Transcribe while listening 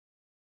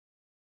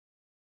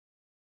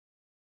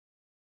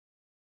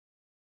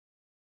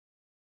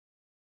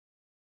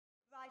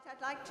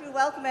I'd like to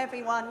welcome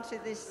everyone to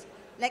this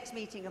next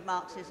meeting of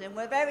Marxism.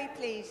 We're very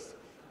pleased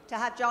to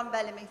have John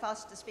Bellamy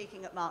Foster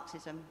speaking at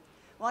Marxism,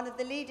 one of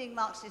the leading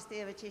Marxist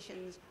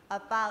theoreticians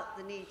about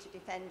the need to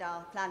defend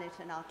our planet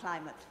and our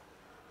climate.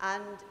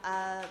 And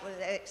we're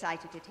very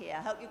excited to hear.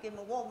 I hope you give him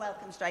a warm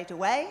welcome straight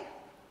away.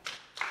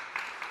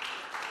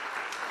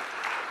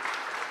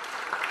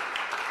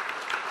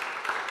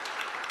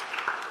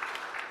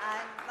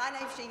 And my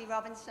name's Jeannie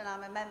Robinson.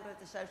 I'm a member of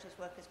the Socialist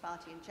Workers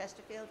Party in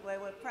Chesterfield, where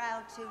we're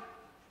proud to...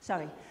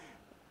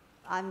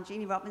 I'm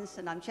Jeannie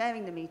Robinson. I'm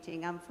chairing the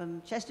meeting. I'm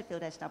from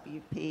Chesterfield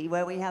SWP,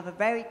 where we have a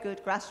very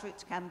good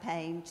grassroots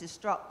campaign to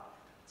stop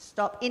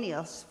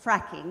INEOS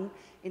fracking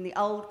in the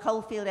old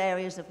coalfield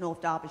areas of North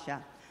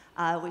Derbyshire,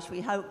 which we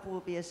hope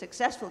will be a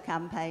successful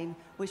campaign,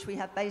 which we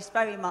have based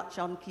very much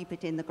on keep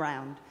it in the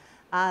ground.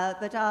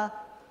 But our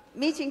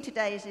meeting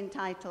today is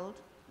entitled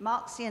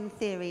Marxian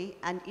Theory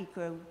and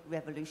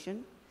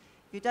Eco-Revolution.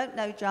 If you don't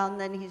know John,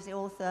 then he's the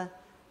author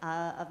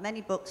of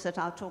many books that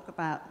I'll talk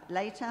about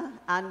later,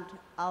 and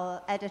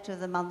our editor of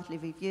the Monthly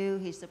Review.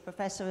 He's the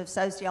professor of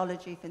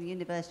sociology from the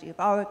University of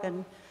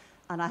Oregon,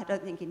 and I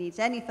don't think he needs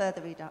any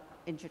further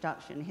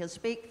introduction. He'll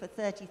speak for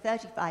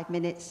 35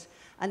 minutes,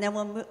 and then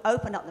we'll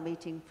open up the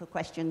meeting for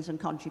questions and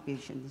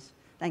contributions.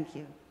 Thank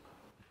you.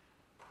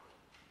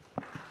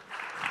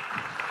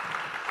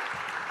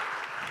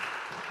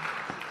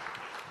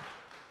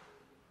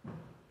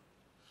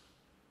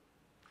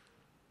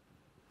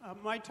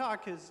 My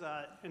talk is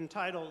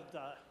entitled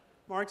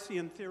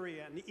Marxian Theory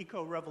and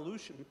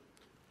Eco-Revolution.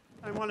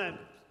 I want to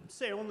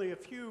say only a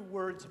few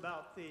words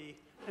about the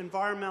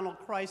environmental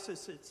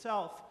crisis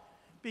itself,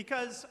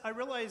 because I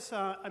realize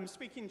I'm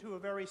speaking to a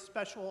very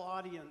special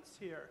audience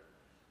here.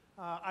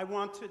 I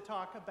want to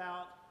talk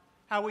about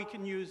how we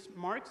can use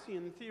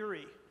Marxian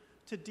theory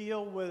to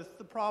deal with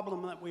the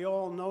problem that we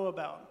all know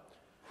about.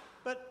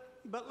 But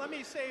let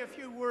me say a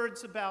few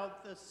words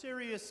about the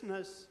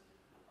seriousness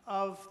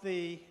of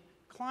the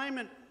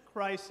climate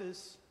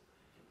crisis,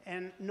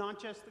 and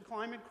not just the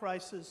climate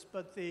crisis,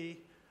 but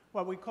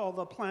what we call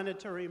the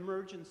planetary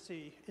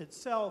emergency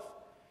itself.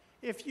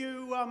 If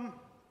you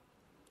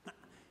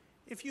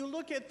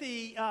look at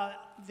the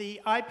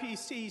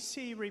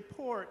IPCC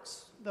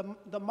reports,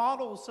 the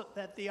models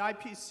that the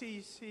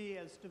IPCC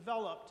has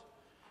developed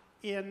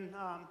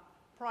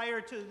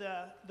prior to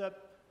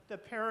the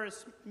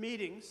Paris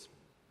meetings,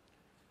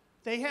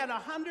 they had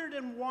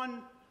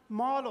 101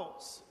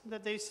 models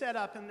that they set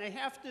up, and they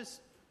have to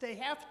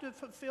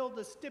fulfill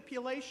the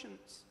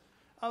stipulations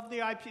of the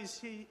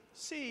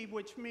IPCC,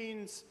 which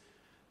means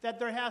that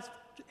there has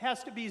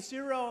to be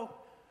zero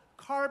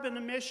carbon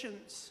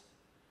emissions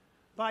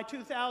by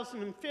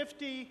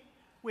 2050.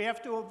 We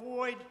have to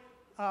avoid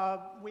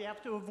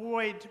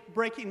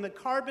breaking the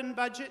carbon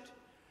budget.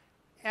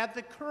 At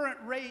the current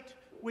rate,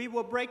 we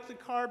will break the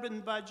carbon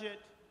budget.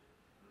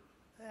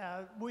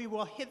 We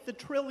will hit the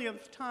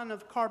trillionth ton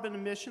of carbon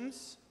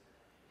emissions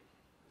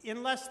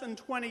in less than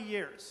 20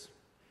 years.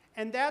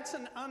 And that's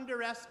an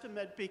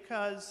underestimate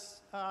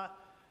because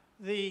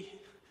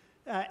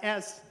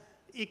as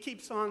it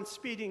keeps on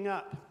speeding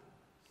up.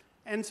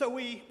 And so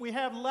we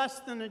have less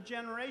than a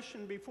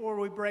generation before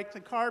we break the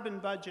carbon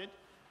budget.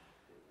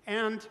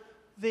 And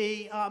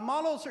the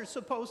models are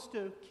supposed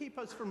to keep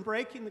us from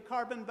breaking the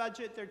carbon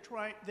budget. They're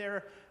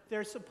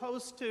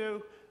supposed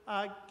to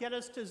get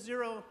us to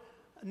zero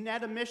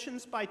net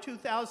emissions by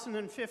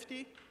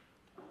 2050.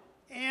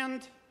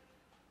 And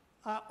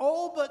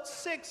all but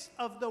 6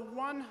 of the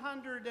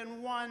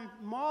 101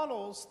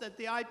 models that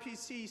the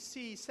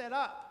IPCC set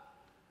up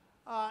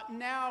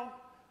now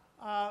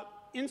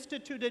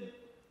instituted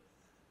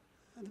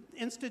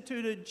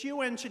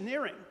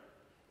geoengineering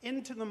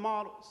into the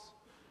models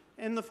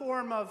in the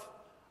form of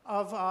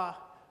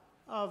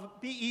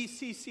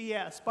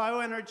BECCS,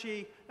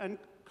 bioenergy and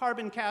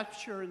carbon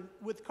capture,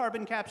 with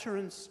carbon capture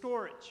and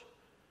storage.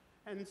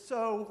 And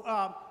so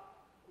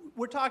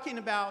we're talking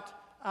about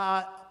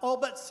all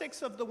but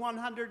 6 of the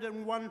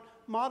 101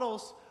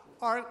 models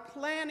are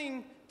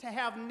planning to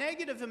have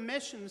negative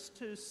emissions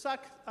to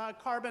suck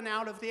carbon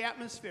out of the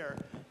atmosphere,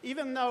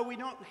 even though we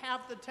don't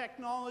have the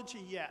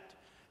technology yet.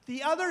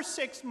 The other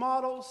 6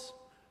 models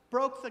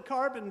broke the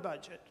carbon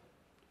budget.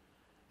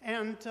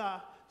 And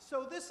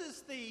so this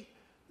is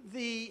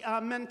the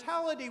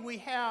mentality we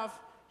have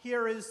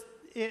here is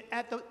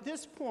at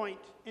this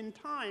point in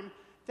time,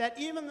 that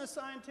even the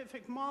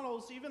scientific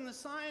models, even the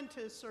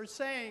scientists are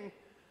saying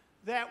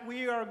that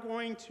we are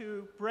going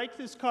to break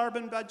this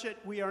carbon budget.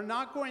 We are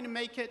not going to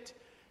make it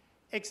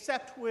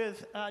except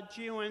with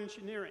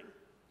geoengineering.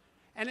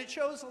 And it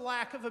shows a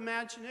lack of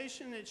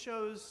imagination. It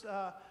shows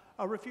a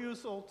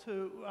refusal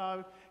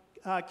to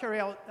carry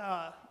out,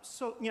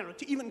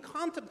 to even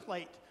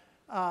contemplate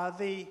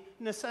the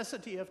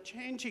necessity of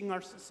changing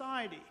our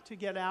society to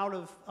get out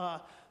of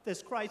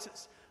this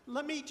crisis.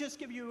 Let me just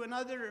give you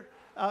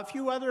a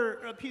few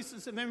other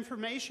pieces of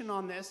information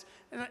on this.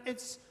 And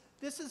this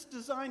is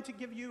designed to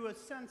give you a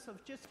sense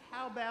of just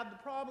how bad the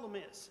problem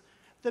is.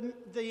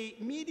 the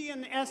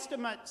median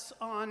estimates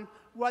on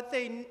what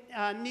they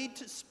need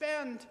to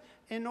spend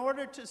in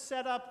order to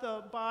set up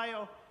the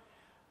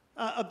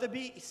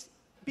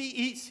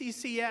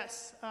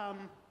BECCS,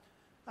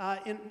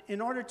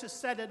 in order to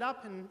set it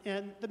up,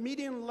 and the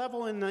median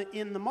level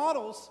in the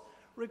models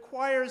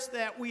requires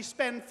that we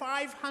spend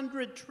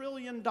 $500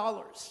 trillion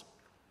to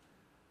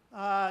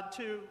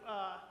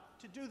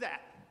do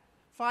that.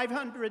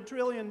 $500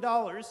 trillion,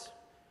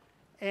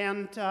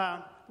 and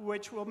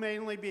which will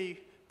mainly be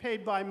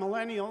paid by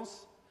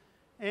millennials,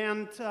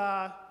 and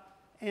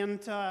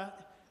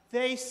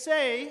they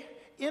say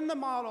in the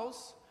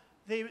models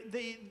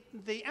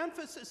the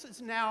emphasis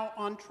is now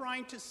on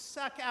trying to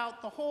suck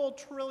out the whole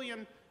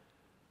trillion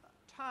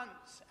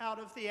tons out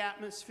of the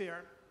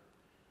atmosphere,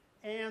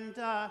 and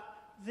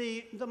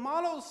the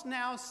models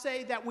now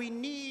say that we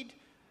need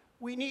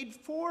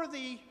for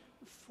the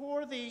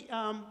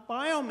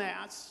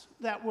biomass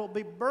that will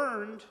be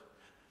burned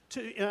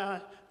to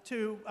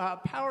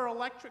power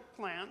electric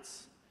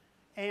plants,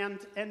 and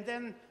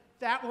then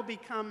that will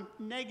become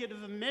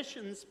negative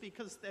emissions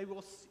because they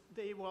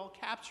will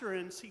capture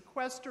and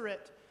sequester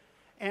it,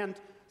 and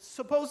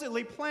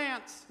supposedly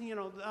plants,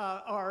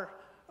 our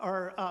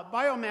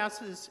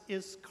biomass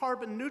is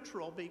carbon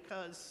neutral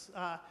because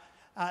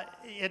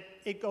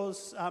it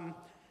goes.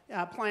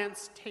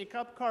 Plants take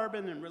up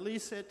carbon and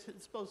release it.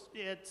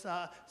 It's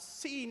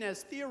seen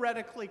as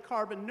theoretically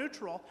carbon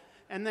neutral,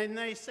 and then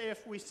they say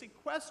if we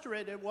sequester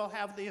it, it will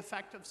have the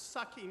effect of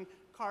sucking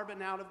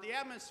carbon out of the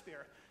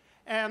atmosphere.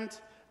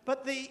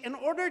 But in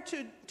order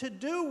to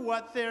do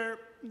what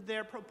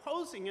they're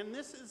proposing, and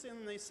this is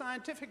in the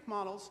scientific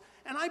models,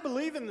 and I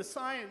believe in the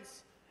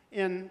science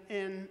in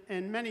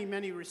many,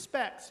 many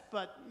respects,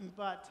 but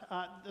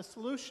the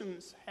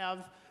solutions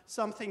have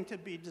something to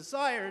be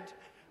desired.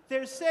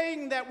 They're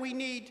saying that we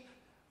need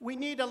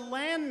a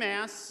land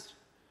mass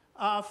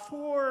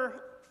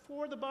for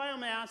the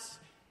biomass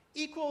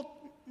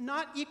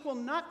not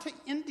to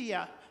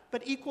India,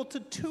 but equal to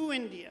 2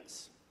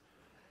 Indias.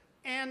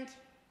 And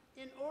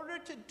in order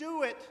to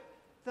do it,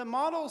 the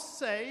models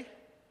say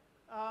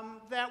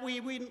that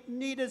we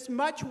need as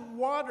much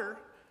water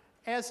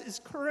as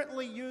is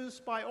currently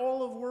used by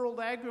all of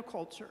world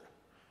agriculture.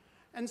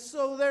 And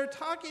so they're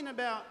talking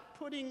about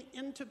putting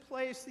into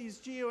place these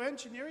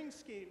geoengineering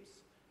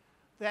schemes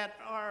that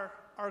are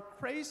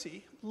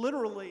crazy,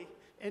 literally,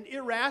 and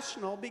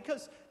irrational,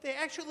 because they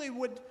actually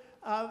would,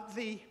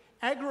 the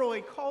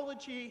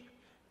agroecology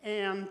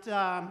and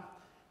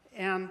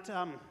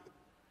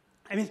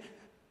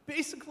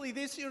basically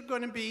these are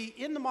going to be,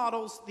 in the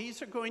models,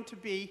 these are going to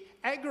be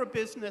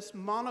agribusiness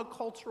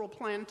monocultural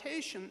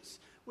plantations,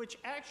 which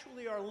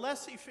actually are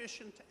less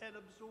efficient at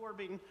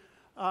absorbing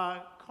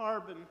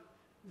carbon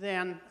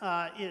than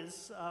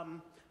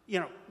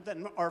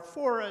than our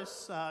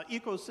forests,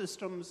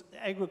 ecosystems,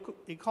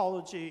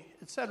 agroecology,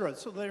 etc.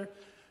 So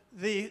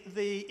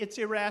it's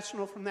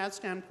irrational from that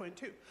standpoint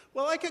too.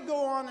 Well, I could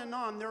go on and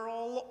on. There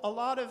are a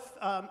lot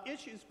of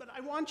issues, but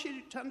I want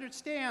you to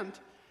understand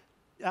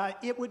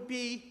it would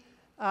be,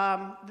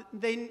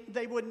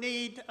 they would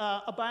need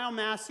a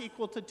biomass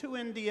equal to 2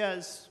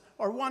 Indias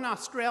or 1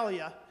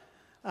 Australia,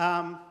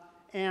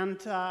 and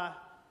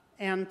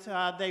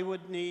they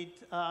would need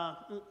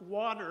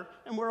water,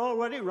 and we're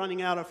already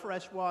running out of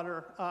fresh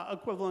water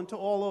equivalent to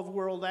all of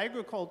world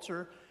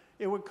agriculture.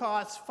 It would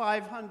cost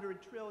 $500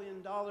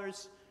 trillion,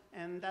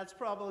 and that's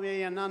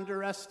probably an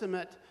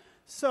underestimate.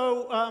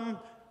 So,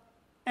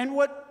 and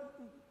why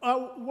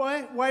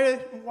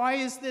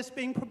is this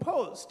being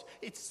proposed?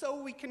 It's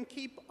so we can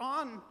keep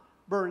on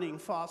burning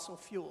fossil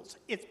fuels.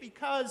 It's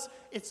because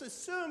it's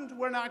assumed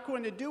we're not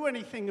going to do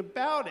anything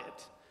about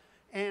it,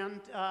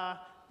 and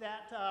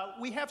that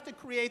we have to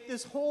create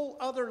this whole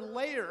other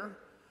layer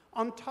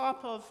on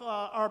top of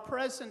our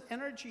present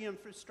energy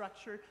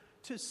infrastructure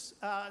to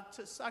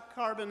suck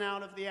carbon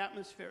out of the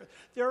atmosphere.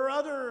 There are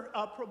other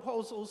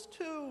proposals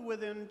too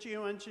within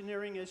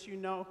geoengineering, as you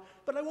know,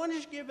 but I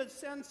wanted to give a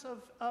sense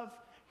of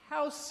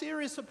how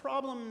serious a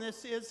problem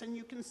this is, and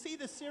you can see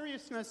the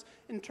seriousness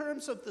in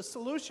terms of the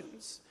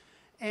solutions.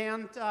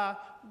 And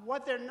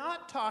what they're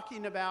not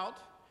talking about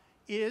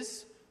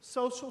is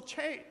social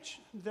change.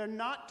 They're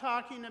not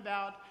talking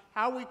about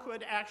how we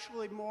could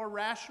actually more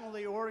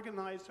rationally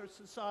organize our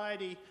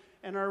society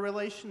and our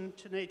relation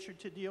to nature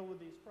to deal with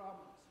these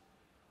problems.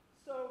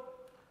 So,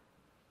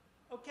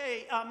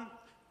 okay,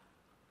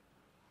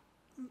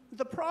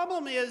 the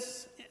problem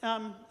is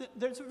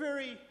there's a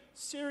very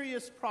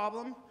serious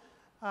problem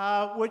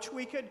which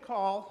we could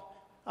call,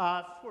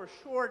 for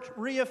short,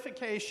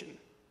 reification.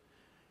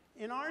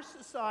 In our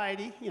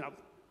society,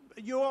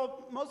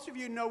 most of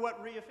you know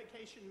what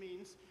reification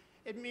means.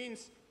 It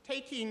means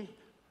taking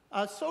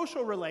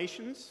social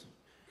relations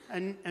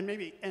and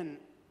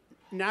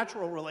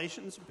natural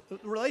relations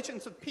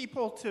of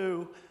people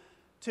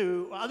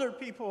to other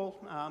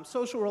people,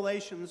 social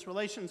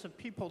relations of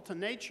people to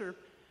nature,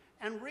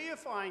 and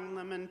reifying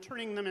them and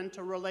turning them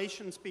into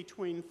relations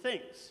between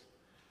things.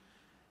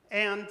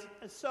 And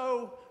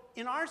so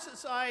in our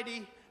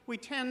society,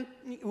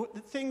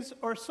 things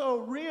are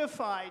so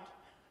reified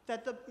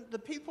that the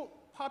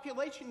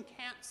population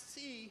can't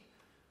see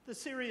the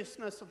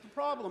seriousness of the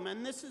problem.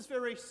 And this is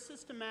very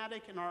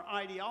systematic in our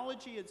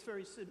ideology. It's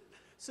very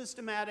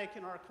systematic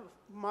in our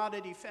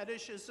commodity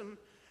fetishism.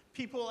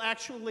 People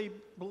actually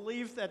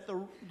believe that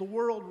the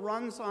world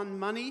runs on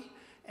money,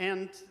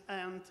 and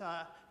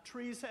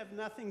trees have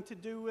nothing to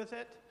do with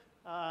it.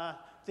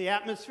 The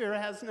atmosphere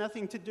has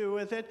nothing to do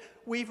with it.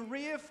 We've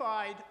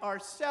reified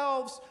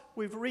ourselves,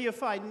 we've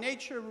reified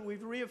nature,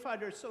 we've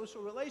reified our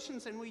social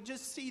relations, and we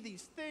just see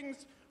these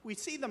things. We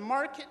see the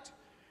market,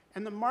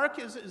 and the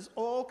market is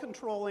all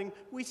controlling.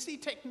 We see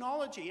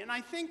technology, and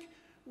I think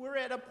we're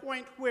at a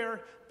point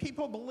where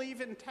people believe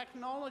in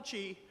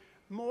technology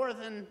more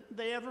than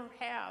they ever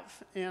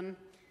have in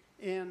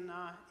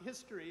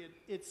history.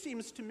 It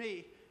seems to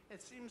me.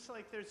 It seems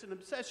like there's an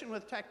obsession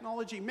with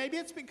technology. Maybe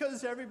it's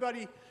because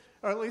everybody,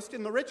 or at least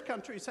in the rich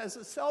countries, has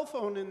a cell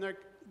phone in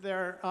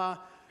their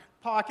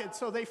pocket,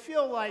 so they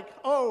feel like,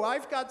 oh,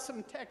 I've got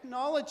some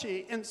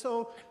technology, and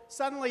so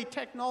suddenly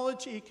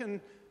technology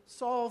can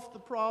solve the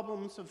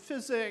problems of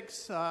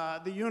physics,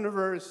 the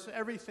universe,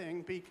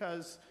 everything,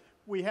 because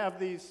we have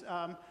these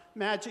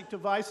magic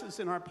devices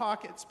in our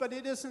pockets. But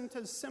it isn't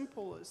as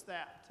simple as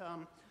that.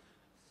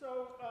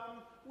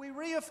 We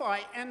reify,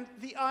 and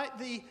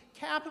the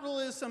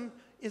capitalism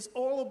is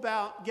all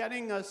about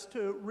getting us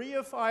to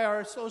reify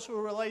our social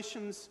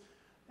relations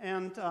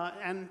and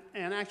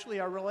actually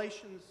our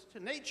relations to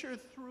nature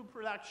through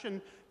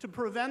production to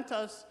prevent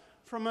us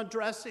from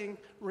addressing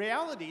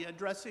reality,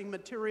 addressing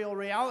material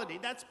reality.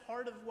 That's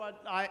part of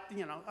what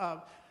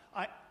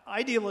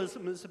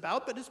idealism is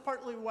about, but it's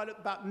partly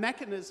what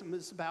mechanism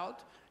is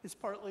about. It's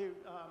partly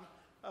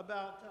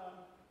about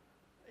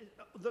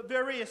the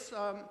various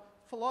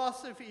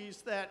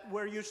philosophies that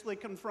we're usually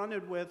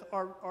confronted with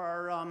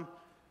are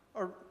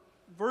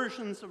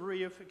versions of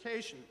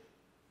reification.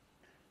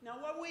 Now,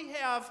 what we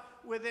have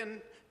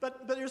within,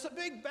 but there's a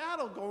big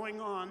battle going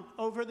on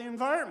over the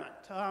environment.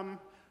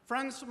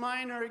 Friends of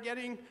mine are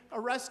getting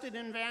arrested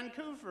in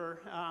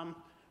Vancouver,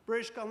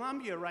 British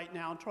Columbia right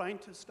now, trying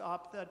to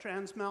stop the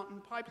Trans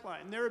Mountain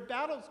Pipeline. There are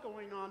battles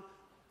going on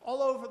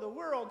all over the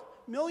world.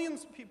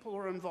 Millions of people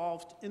are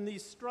involved in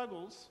these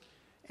struggles,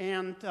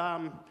 and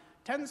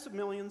tens of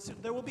millions,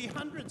 there will be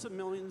hundreds of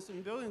millions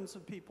and billions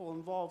of people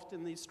involved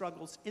in these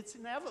struggles. It's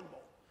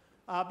inevitable,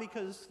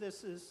 because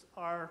this is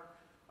our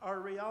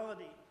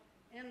reality.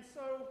 And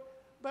so,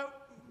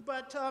 but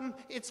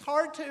it's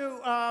hard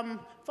to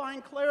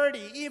find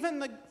clarity.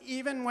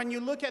 Even when you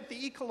look at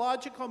the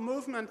ecological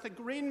movement, the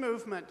green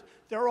movement,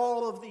 there are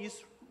all of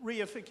these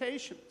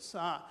reifications.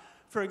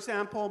 For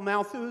example,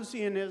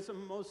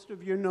 Malthusianism, most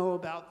of you know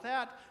about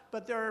that,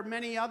 but there are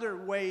many other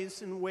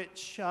ways in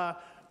which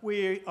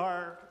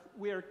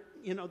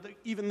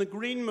even the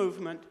green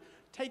movement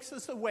takes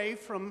us away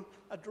from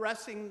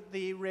addressing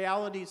the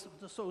realities of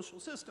the social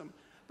system.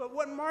 But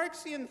what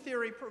Marxian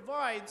theory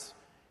provides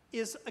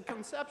is a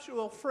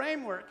conceptual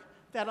framework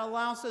that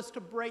allows us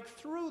to break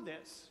through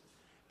this.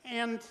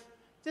 And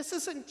this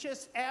isn't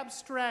just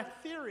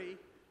abstract theory.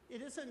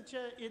 It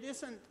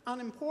isn't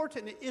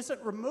unimportant. It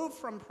isn't removed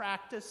from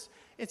practice.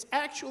 It's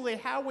actually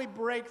how we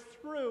break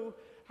through,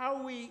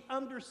 how we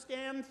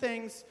understand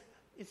things.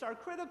 It's our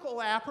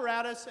critical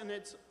apparatus, and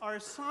it's our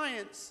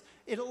science.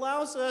 It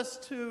allows us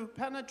to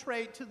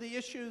penetrate to the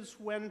issues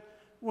when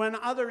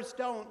others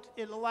don't.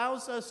 It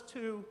allows us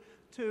to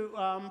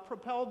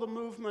propel the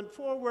movement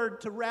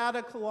forward, to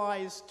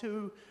radicalize,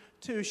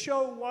 to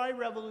show why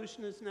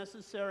revolution is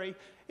necessary.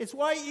 It's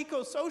why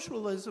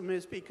eco-socialism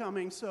is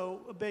becoming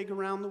so big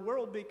around the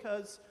world,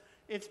 because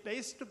it's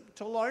based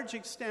to a large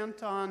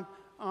extent on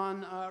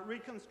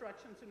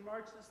reconstructions in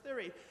Marxist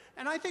theory.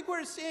 And I think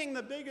we're seeing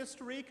the biggest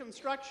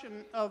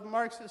reconstruction of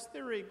Marxist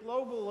theory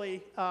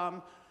globally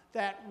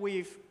that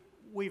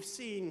we've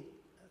seen,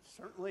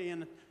 certainly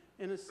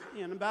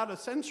in about a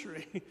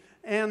century.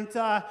 And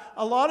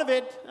a lot of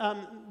it,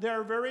 there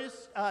are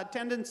various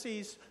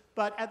tendencies,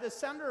 but at the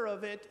center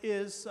of it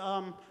is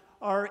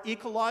our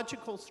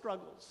ecological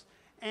struggles.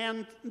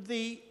 And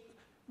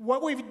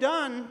what we've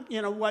done,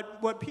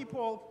 what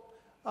people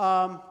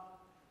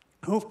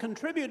who've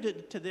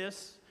contributed to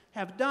this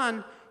have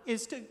done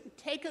is to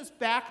take us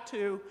back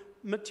to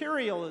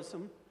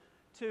materialism,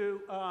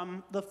 to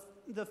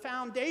the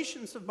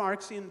foundations of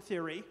Marxian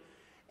theory.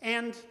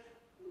 And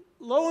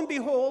lo and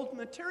behold,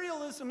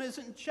 materialism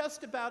isn't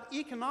just about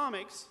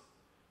economics.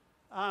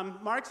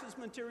 Marx's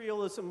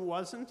materialism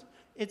wasn't.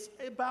 It's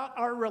about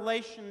our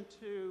relation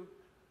to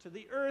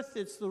the earth.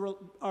 It's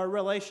our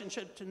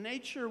relationship to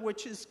nature,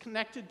 which is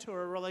connected to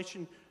our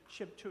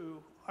relationship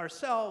to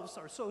ourselves,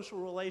 our social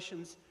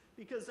relations,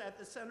 because at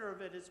the center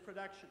of it is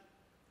production.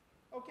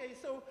 Okay,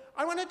 so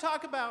I want to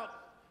talk about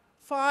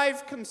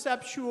 5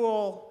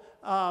 conceptual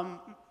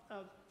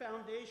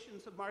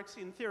foundations of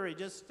Marxian theory,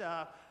 just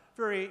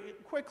very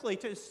quickly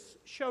to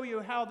show you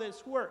how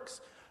this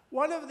works.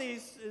 One of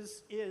these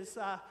is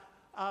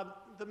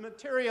the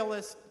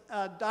materialist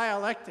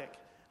dialectic.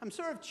 I'm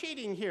sort of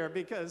cheating here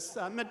because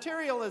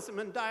materialism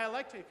and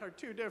dialectic are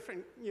two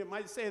different, you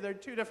might say they're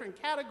two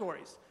different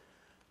categories.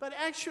 But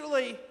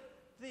actually,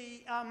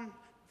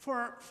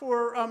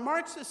 for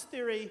Marxist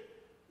theory,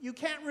 you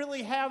can't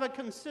really have a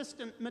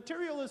consistent,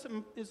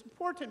 materialism is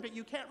important, but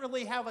you can't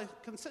really have a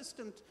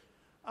consistent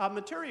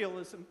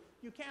materialism.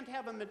 You can't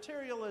have a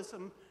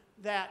materialism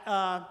that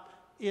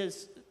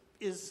is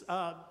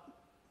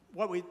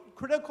what we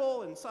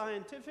critical and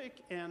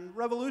scientific and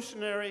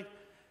revolutionary,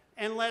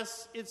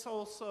 unless it's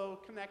also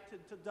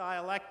connected to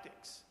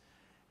dialectics.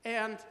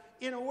 And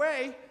in a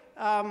way,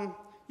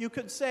 you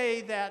could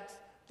say that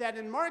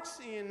in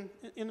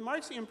the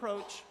Marxian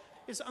approach,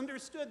 it's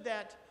understood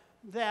that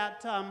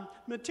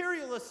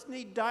materialists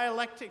need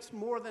dialectics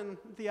more than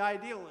the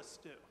idealists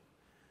do.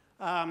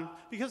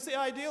 Because the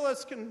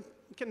idealists can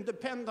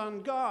depend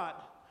on God.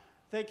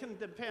 They can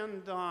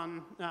depend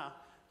on,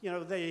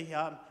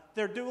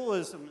 their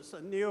dualisms,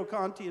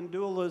 neo-Kantian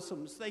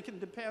dualisms. They can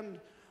depend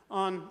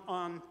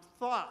on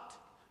thought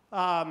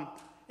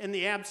in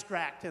the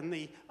abstract and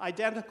the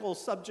identical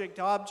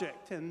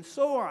subject-object and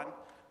so on.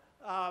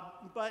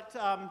 But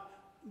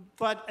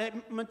a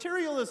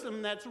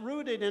materialism that's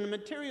rooted in a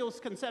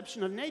materialist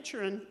conception of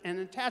nature and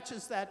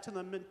attaches that to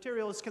the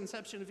materialist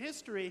conception of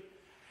history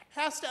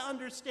has to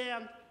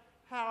understand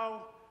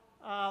how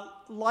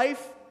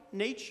life,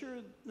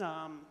 nature,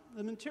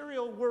 the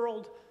material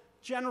world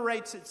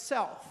generates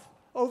itself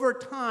over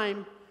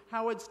time,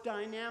 how it's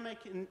dynamic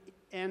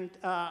and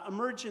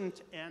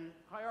emergent and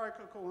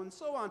hierarchical and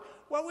so on.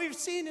 What we've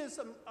seen is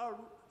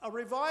a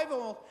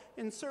revival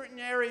in certain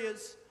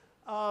areas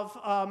of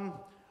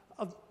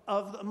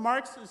the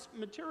Marxist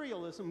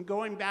materialism,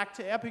 going back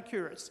to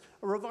Epicurus,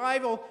 a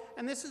revival,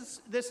 and this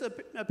is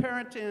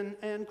apparent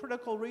in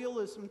critical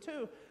realism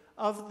too,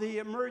 of the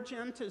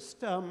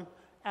emergentist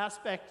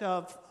aspect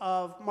of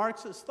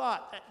Marxist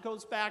thought. That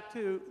goes back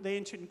to the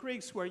ancient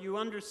Greeks, where you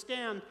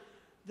understand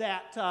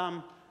that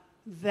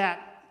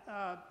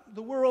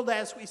the world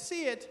as we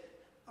see it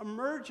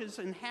emerges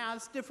and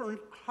has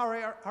different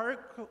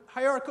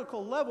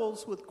hierarchical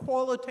levels with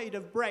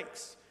qualitative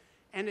breaks,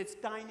 and it's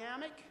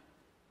dynamic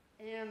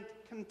and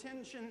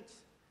contingent,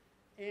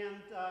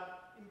 and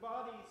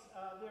embodies,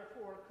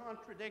 therefore,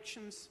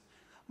 contradictions.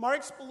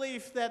 Marx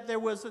believed that there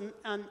was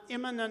an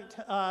immanent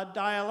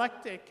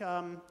dialectic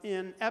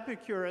in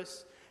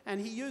Epicurus, and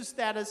he used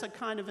that as a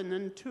kind of an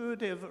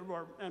intuitive,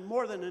 and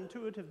more than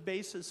intuitive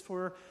basis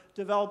for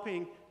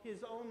developing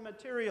his own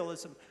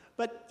materialism.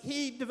 But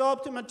he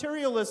developed a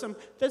materialism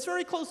that's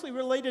very closely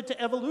related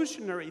to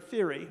evolutionary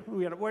theory,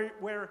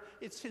 where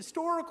it's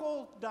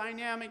historical,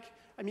 dynamic.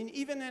 I mean,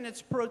 even in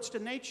its approach to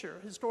nature,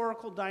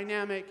 historical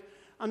dynamic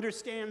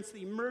understands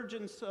the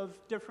emergence of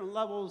different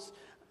levels,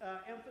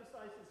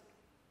 emphasizes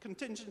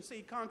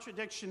contingency,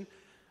 contradiction,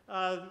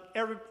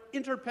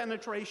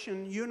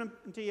 interpenetration,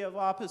 unity of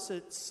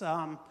opposites,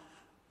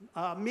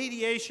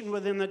 mediation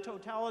within the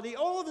totality.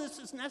 All of this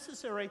is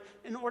necessary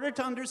in order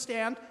to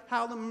understand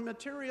how the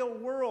material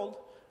world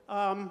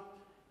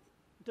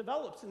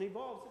develops and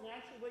evolves. And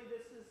actually,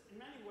 this is, in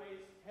many ways,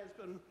 has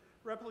been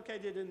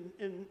replicated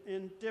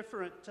in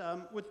different,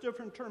 with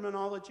different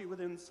terminology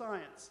within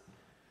science.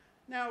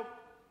 Now,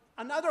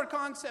 another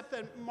concept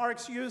that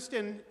Marx used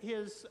in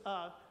his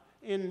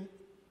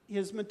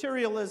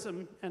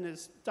materialism and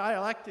his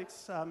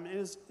dialectics,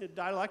 his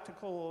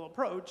dialectical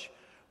approach,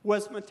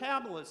 was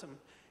metabolism.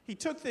 He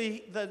took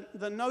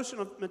the notion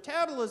of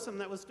metabolism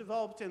that was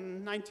developed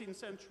in 19th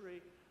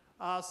century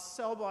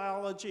cell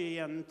biology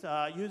and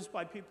used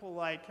by people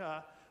like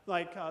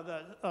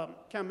the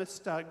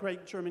chemist,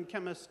 great German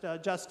chemist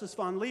Justus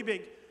von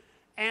Liebig,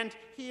 and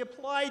he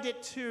applied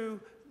it to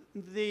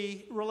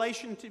the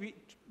relation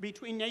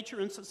between nature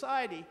and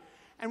society.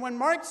 And when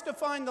Marx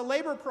defined the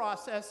labor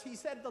process, he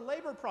said the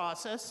labor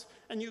process,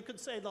 and you could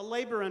say the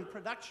labor and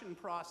production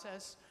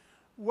process,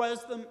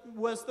 was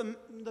the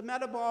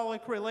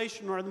metabolic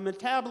relation or the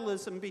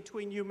metabolism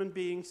between human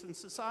beings and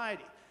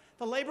society.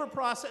 The labor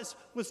process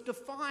was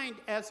defined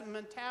as a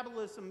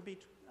metabolism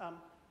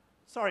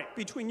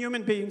between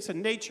human beings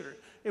and nature.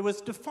 It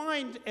was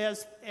defined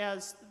as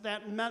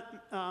that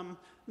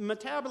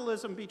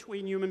metabolism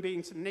between human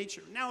beings and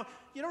nature. Now,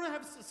 you don't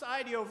have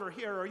society over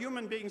here or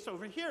human beings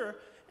over here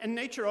and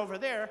nature over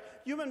there.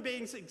 Human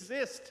beings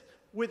exist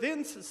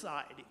within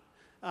society.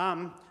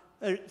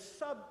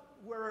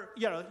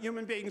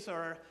 Human beings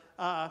are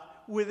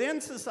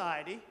within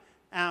society.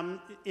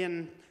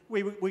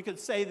 We could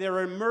say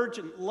they're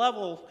emergent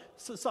level.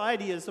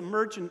 Society is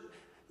emergent.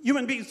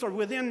 Human beings are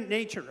within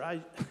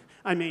nature.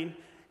 I mean,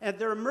 at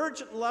their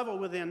emergent level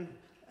within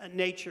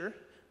nature,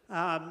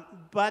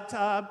 but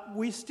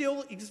we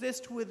still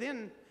exist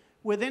within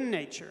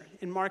nature,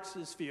 in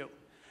Marx's view.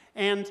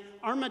 And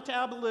our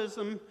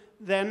metabolism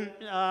then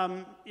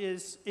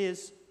is a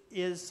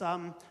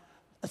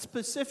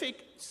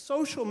specific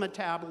social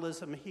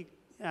metabolism,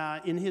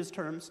 in his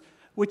terms,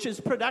 which is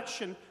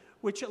production,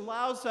 which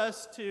allows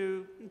us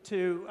to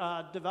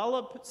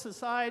develop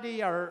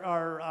society,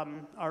 our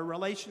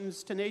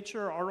relations to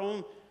nature, our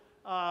own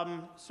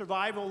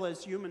survival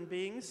as human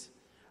beings.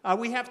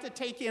 We have to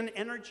take in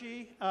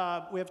energy.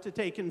 We have to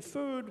take in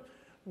food.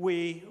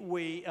 We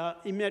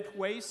emit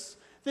waste.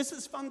 This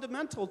is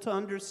fundamental to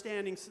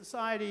understanding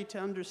society, to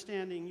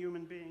understanding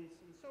human beings,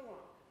 and so on.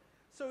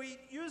 So he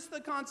used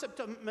the concept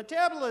of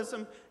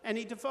metabolism, and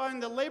he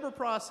defined the labor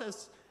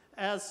process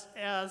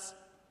and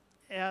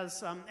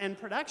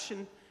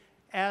production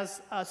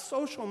as a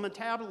social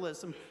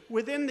metabolism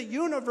within the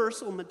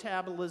universal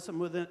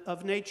metabolism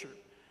of nature.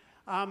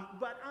 So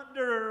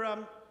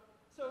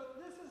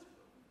this is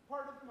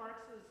part of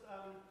Marx's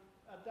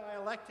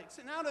dialectics.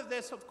 And out of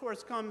this, of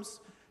course,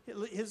 comes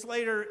his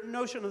later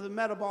notion of the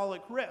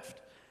metabolic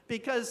rift,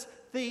 because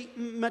the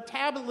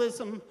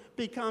metabolism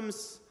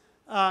becomes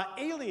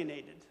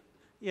alienated.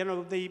 You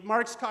know,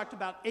 Marx talked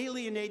about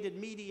alienated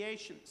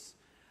mediations.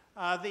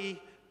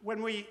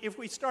 If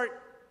we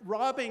start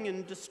robbing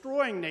and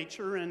destroying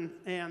nature and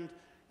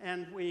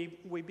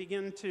we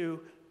begin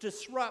to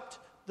disrupt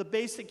the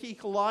basic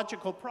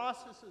ecological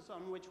processes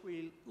on which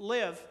we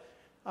live,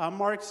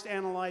 Marx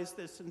analyzed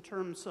this in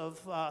terms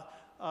of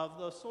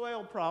the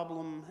soil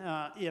problem,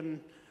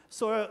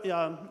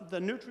 the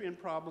nutrient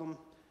problem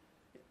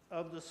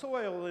of the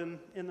soil in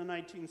the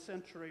 19th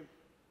century.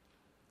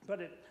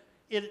 But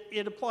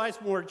it applies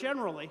more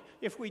generally.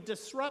 If we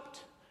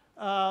disrupt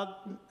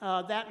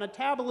that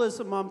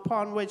metabolism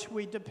upon which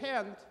we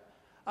depend,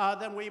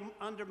 then we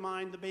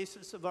undermine the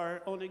basis of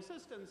our own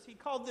existence. He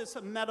called this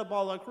a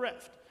metabolic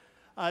rift.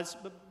 It's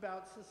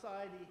about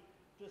society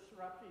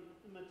disrupting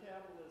the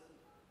metabolism.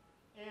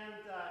 And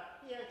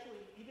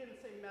he didn't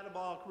say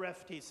metabolic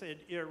rift, he said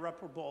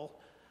irreparable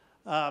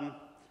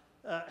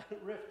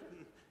rift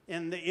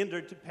in the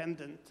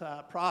interdependent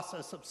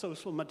process of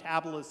social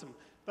metabolism,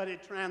 but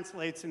it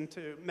translates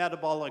into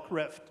metabolic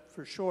rift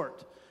for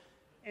short.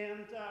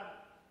 And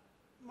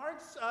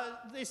Marx,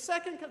 the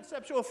second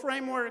conceptual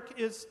framework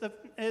is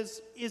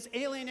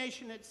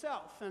alienation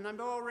itself, and I've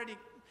already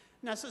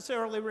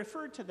necessarily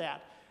referred to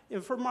that.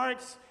 And for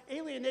Marx,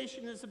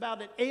 alienation is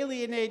about an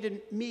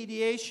alienated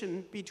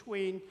mediation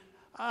between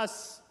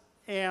us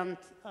and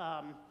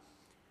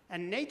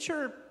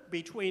nature,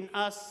 between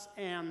us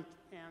and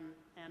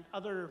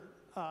other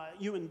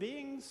human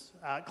beings,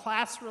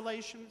 class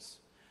relations.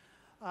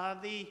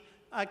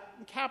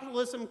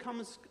 Capitalism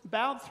comes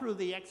about through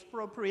the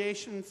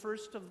expropriation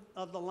first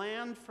of the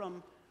land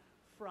from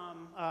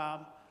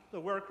the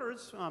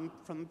workers, from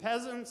the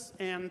peasants,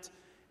 and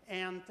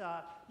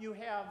you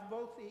have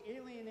both the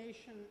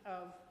alienation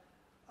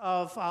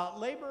of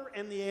labor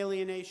and the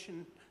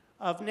alienation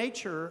of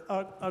nature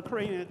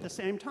occurring at the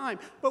same time.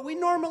 But we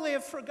normally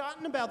have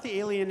forgotten about the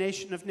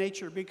alienation of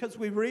nature because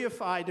we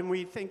reified and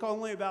we think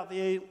only about the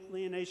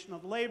alienation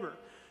of labor.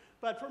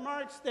 But for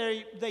Marx,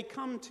 they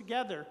come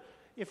together.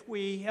 If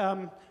we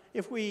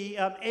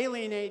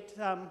alienate,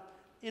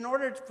 in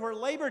order for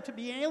labor to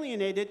be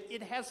alienated,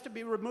 it has to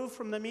be removed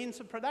from the means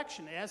of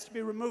production. It has to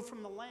be removed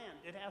from the land.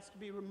 It has to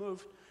be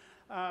removed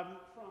from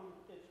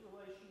its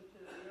relation to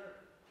the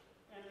earth.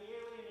 And the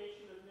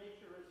alienation of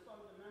nature is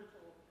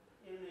fundamental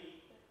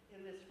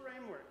in this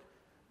framework.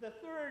 The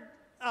third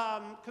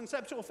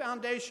conceptual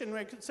foundation,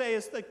 we could say,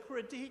 is the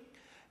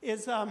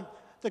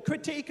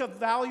critique of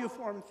value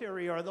form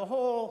theory, or the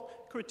whole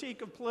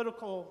critique of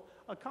political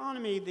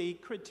economy, the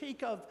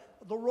critique of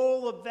the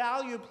role of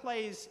value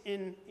plays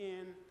in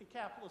the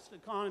capitalist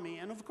economy.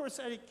 And of course,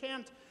 I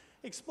can't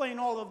explain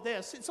all of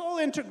this. It's all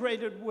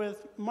integrated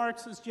with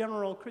Marx's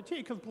general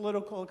critique of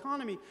political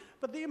economy.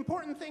 But the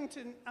important thing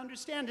to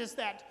understand is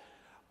that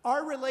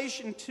our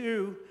relation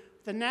to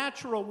the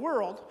natural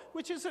world,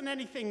 which isn't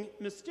anything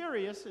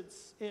mysterious,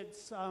 it's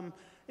the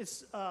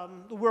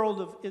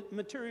world of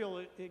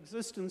material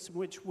existence in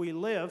which we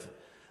live,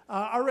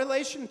 our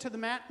relation to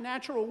the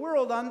natural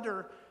world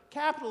under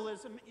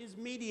capitalism is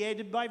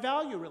mediated by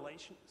value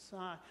relations.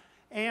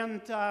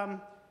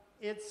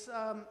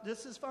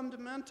 This is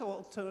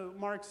fundamental to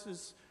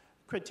Marx's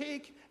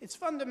critique. It's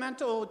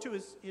fundamental to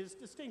his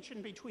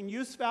distinction between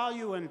use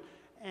value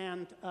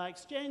and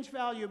exchange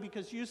value,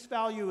 because use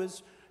value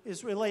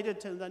is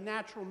related to the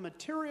natural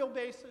material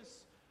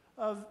basis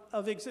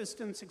of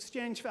existence.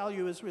 Exchange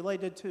value is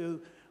related to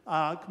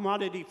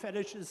commodity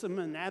fetishism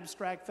and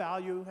abstract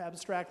value,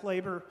 abstract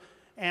labor,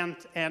 and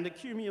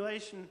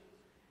accumulation.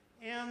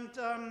 And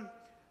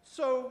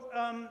so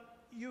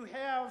you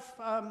have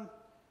an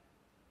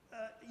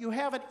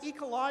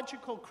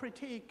ecological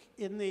critique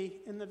in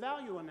the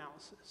value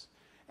analysis.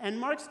 And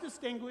Marx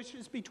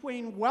distinguishes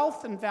between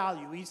wealth and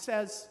value. He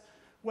says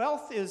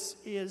wealth is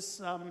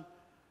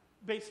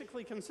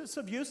basically consists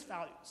of use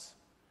values.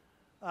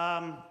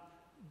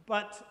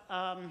 But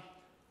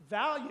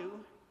value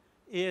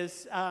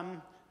is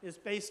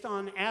based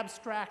on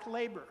abstract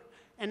labor,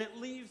 and it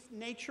leaves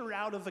nature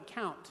out of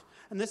account.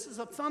 And this is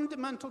a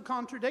fundamental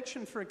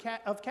contradiction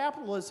of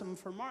capitalism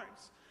for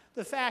Marx.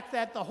 The fact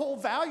that the whole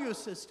value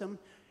system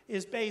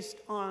is based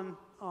on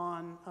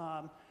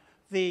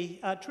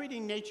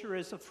treating nature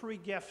as a free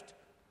gift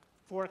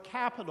for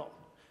capital.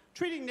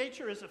 Treating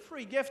nature as a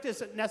free gift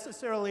isn't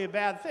necessarily a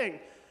bad thing.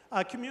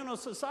 Communal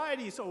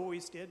societies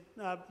always did.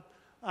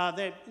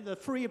 The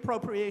free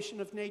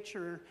appropriation of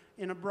nature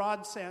in a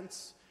broad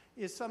sense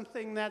is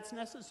something that's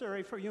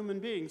necessary for human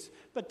beings.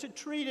 But to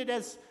treat it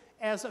as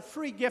as a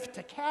free gift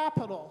to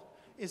capital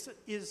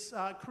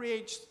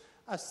creates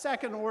a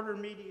second-order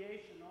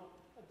mediation,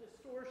 a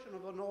distortion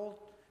of an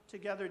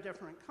altogether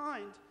different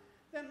kind.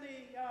 Then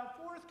the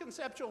fourth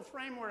conceptual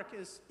framework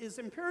is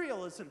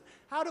imperialism.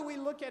 How do we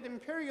look at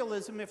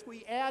imperialism if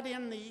we add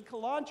in the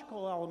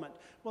ecological element?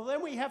 Well,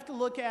 then we have to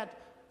look at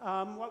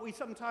what we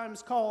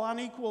sometimes call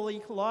unequal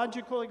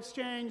ecological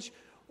exchange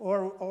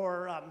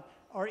or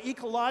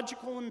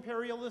ecological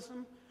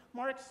imperialism.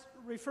 Marx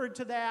referred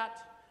to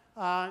that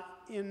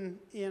in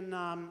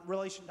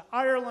relation to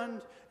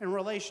Ireland, in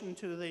relation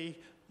to the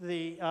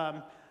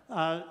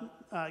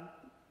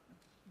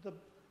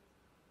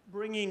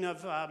bringing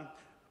of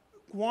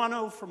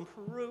guano from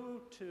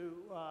Peru to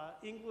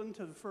England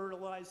to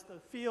fertilize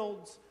the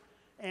fields.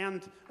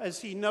 And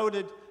as he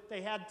noted,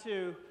 they had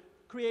to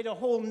create a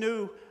whole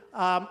new,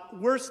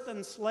 worse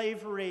than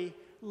slavery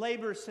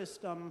labor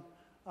system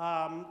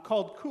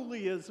called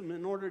coolieism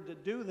in order to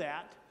do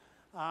that.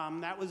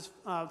 That was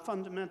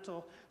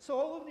fundamental. So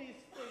all of these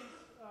things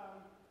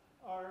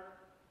are,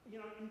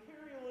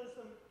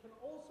 imperialism can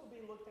also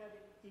be looked at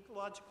in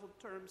ecological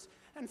terms.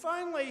 And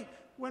finally,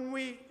 when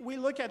we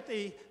look at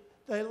the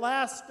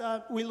last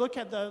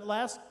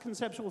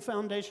conceptual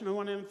foundation I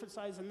want to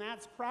emphasize, and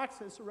that's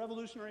praxis, or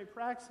revolutionary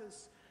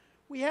praxis.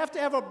 We have to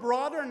have a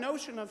broader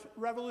notion of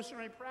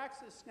revolutionary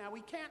praxis now.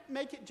 We can't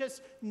make it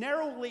just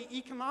narrowly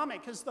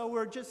economic as though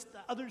we're just the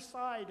other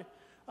side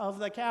of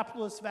the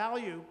capitalist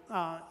value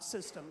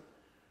system.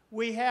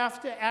 We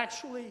have to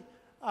actually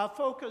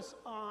focus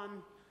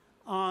on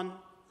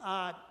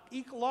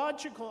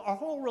ecological, our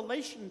whole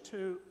relation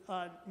to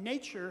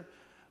nature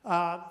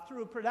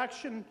through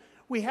production.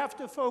 We have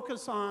to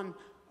focus on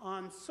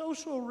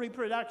social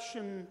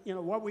reproduction,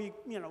 what we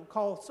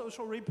call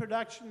social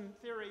reproduction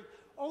theory.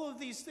 All of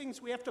these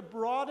things, we have to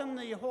broaden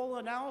the whole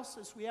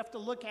analysis. We have to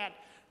look at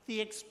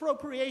the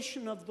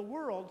expropriation of the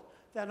world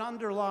that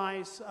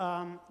underlies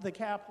the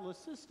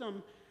capitalist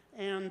system,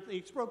 and the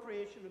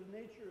expropriation of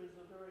nature is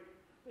a very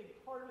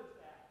big part of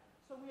that.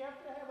 So we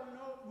have to have a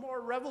more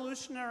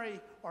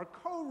revolutionary or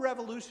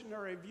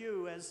co-revolutionary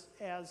view, as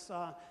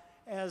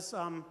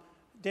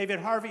David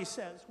Harvey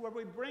says, where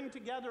we bring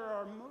together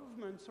our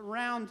movements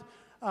around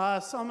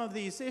some of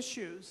these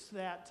issues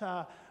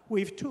that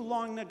we've too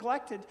long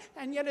neglected,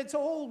 and yet it's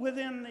all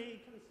within the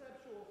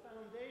conceptual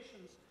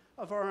foundations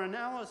of our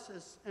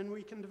analysis, and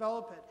we can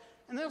develop it.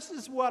 And this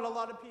is what a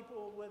lot of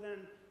people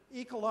within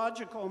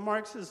ecological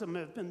Marxism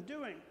have been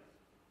doing.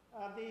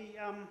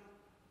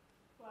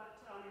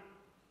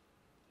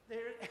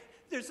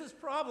 There's this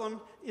problem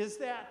is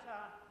that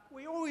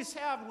we always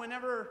have,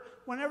 whenever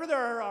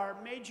there are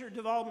major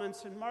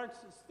developments in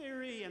Marxist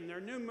theory and there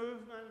are new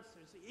movements,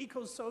 there's the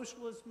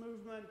eco-socialist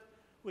movement,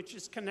 which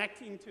is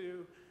connecting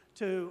to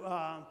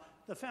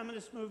the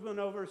feminist movement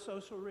over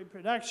social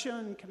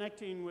reproduction,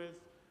 connecting with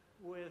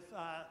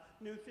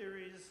new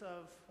theories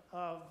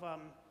of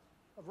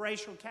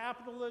racial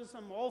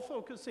capitalism, all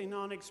focusing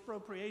on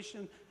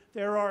expropriation.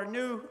 There are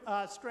new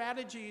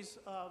strategies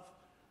of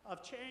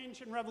change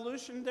and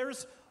revolution.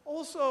 There's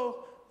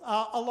also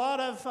a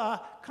lot of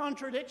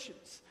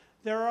contradictions.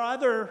 There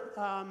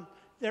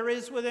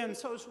is within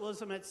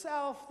socialism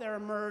itself, there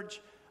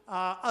emerge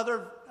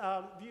other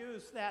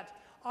views that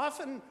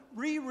often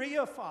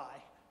re-reify,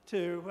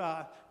 to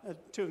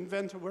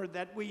invent a word,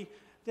 that we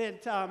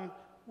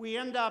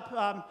end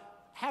up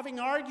having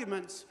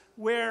arguments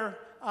where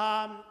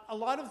a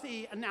lot of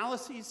the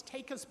analyses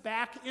take us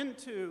back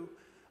into,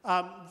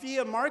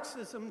 via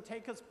Marxism,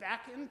 take us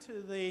back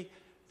into the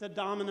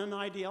dominant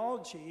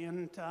ideology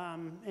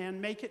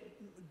and make it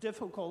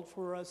difficult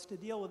for us to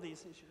deal with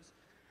these issues.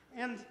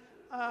 And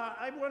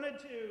I wanted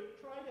to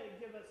try to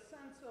give a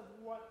sense of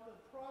what the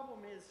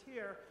problem is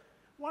here.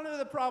 One of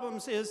the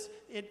problems is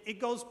it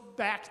goes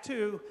back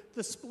to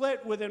the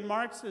split within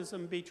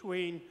Marxism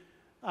between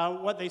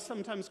what they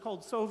sometimes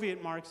called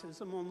Soviet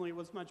Marxism, only it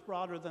was much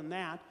broader than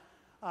that.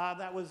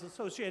 That was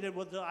associated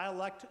with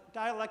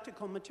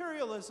dialectical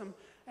materialism,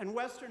 and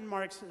Western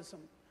Marxism.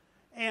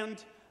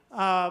 And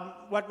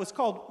what was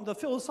called the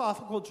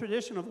philosophical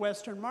tradition of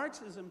Western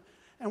Marxism.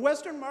 And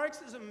Western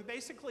Marxism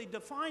basically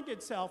defined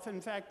itself,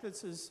 in fact,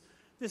 this is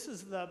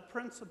the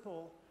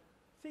principal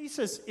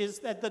thesis, is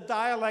that the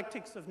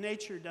dialectics of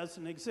nature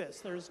doesn't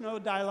exist. There is no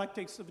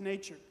dialectics of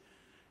nature.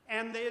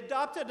 And they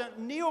adopted a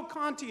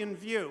neo-Kantian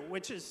view,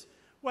 which is,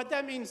 what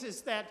that means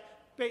is that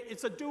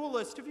it's a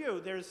dualist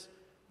view.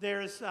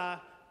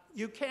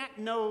 You can't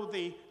know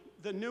the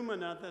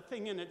noumena, the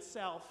thing in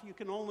itself. You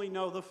can only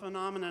know the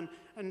phenomenon.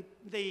 And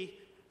they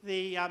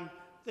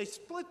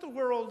split the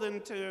world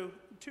into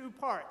two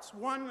parts.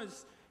 One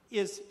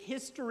is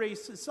history,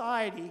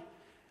 society,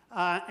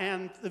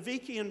 and the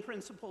Vickian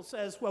principle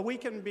says, well, we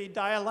can be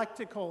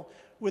dialectical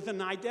with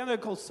an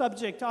identical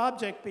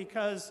subject-object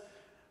because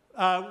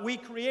we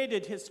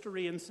created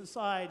history and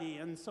society,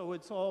 and so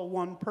it's all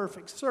one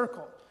perfect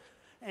circle.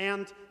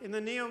 And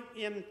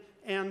in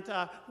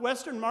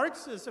Western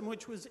Marxism,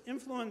 which was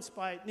influenced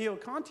by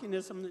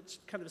neo-Kantianism, that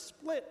kind of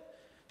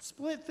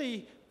split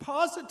the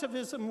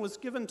positivism was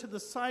given to the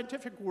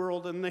scientific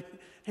world, and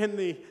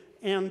the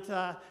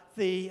the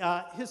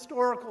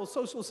historical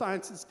social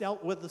sciences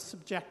dealt with the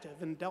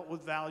subjective and dealt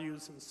with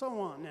values and so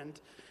on.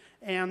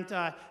 And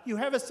you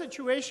have a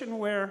situation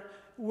where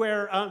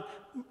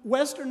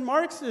Western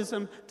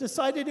Marxism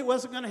decided it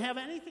wasn't going to have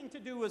anything to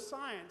do with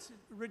science. It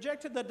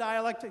rejected the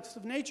dialectics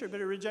of nature,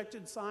 but it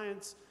rejected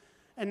science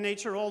and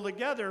nature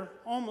altogether,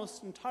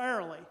 almost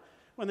entirely.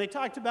 When they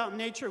talked about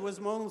nature, it was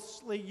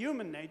mostly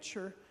human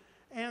nature,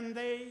 and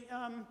they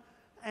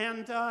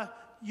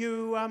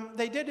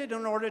did it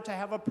in order to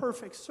have a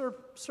perfect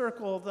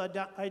circle of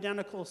the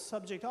identical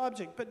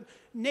subject-object. But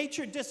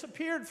nature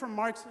disappeared from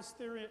Marxist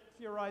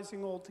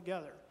theorizing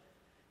altogether.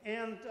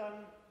 And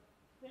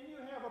then you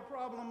have a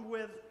problem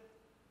with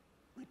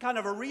kind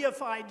of a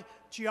reified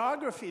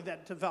geography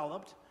that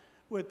developed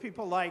with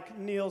people like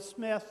Neil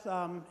Smith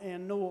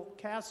and Noel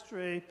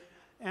Castre,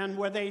 and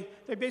where they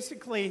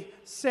basically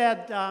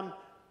said,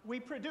 we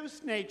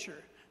produce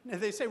nature.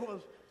 And they say,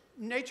 well,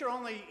 nature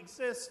only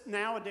exists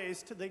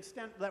nowadays to the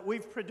extent that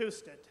we've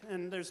produced it,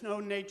 and there's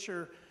no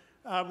nature.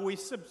 We've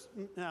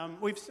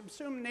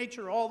subsumed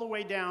nature all the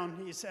way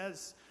down. He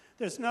says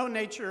there's no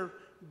nature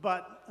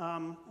but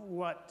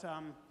what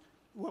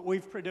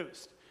we've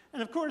produced.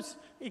 And of course,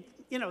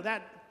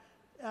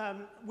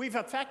 we've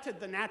affected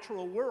the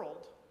natural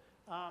world.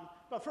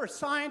 But for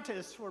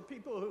scientists, for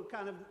people who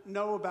kind of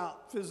know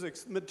about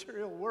physics, the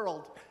material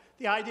world,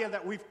 the idea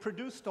that we've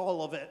produced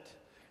all of it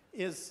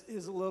is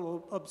a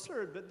little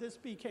absurd, but this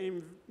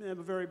became a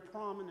very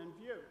prominent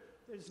view.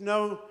 There's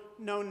no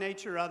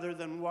nature other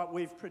than what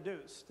we've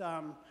produced.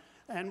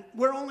 And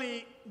we're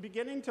only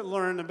beginning to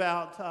learn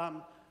about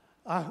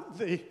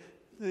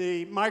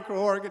the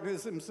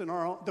microorganisms in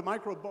the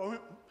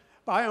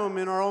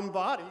microbiome in our own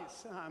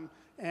bodies.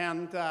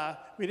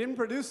 We didn't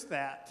produce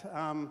that.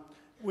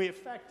 We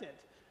affect it.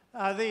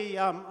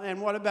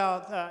 And what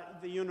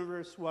about the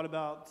universe? What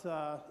about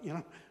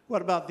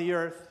what about the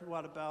Earth?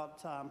 What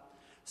about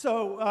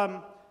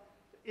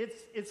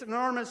it's an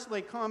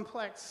enormously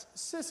complex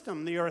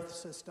system, the Earth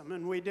system,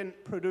 and we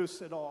didn't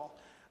produce it all.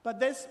 But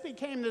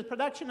the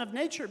production of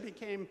nature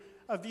became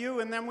a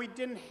view, and then we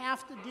didn't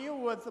have to deal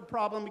with the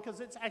problem because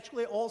it's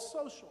actually all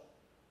social.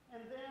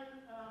 And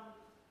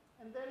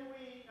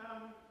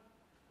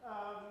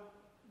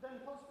then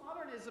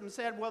postmodernism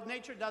said, well,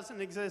 nature doesn't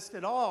exist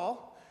at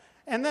all.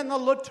 And then the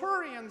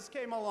Latourians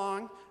came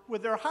along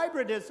with their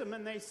hybridism,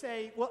 and they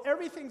say, well,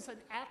 everything's an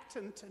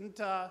actant,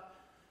 and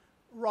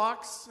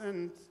rocks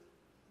and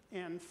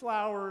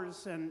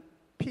flowers and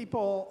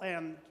people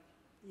and,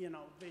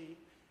 the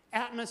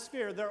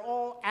atmosphere, they're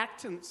all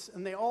actants,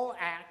 and they all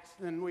act,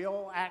 and we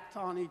all act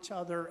on each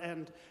other,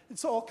 and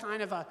it's all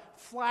kind of a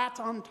flat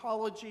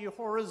ontology,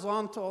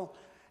 horizontal,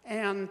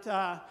 and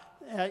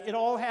it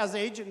all has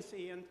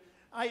agency. And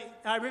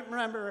I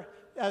remember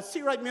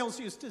C. Wright Mills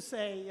used to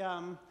say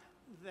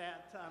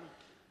that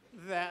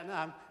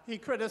he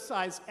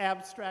criticized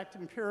abstract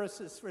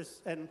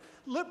empiricists and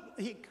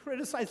he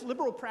criticized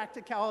liberal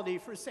practicality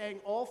for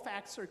saying all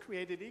facts are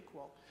created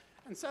equal.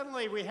 And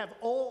suddenly we have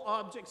all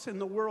objects in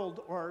the world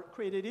are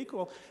created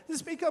equal.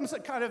 This becomes a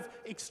kind of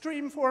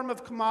extreme form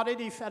of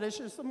commodity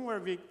fetishism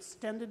where we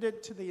extended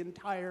it to the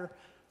entire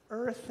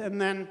Earth. And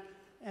then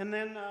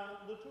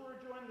Latour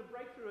joined the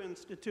Breakthrough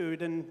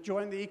Institute and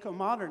joined the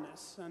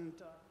eco-modernists. And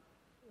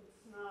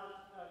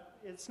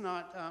it's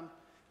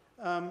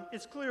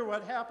clear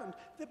what happened.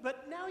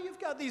 But now you've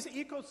got these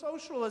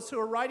eco-socialists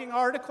who are writing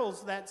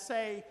articles that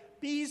say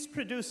bees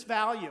produce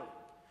value.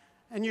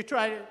 And you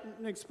try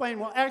to explain,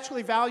 well,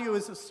 actually value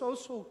is a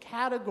social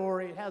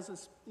category. It has a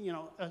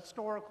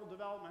historical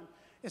development.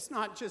 It's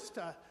not just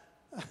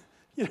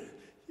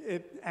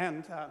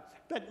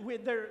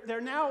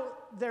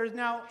there's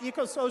now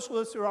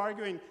eco-socialists who are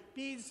arguing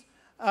bees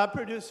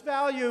produce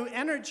value,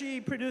 energy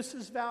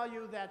produces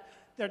value, that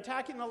they're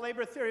attacking the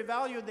labor theory of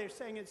value. They're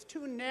saying it's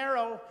too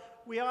narrow.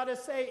 We ought to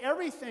say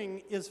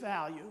everything is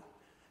value.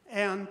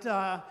 And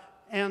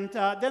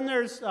then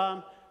there's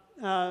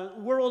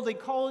world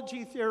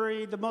ecology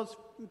theory. The most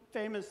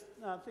famous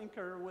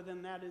thinker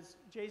within that is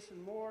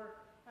Jason Moore,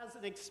 has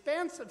an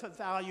expansive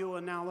value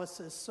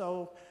analysis.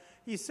 So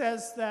he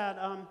says that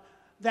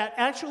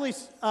actually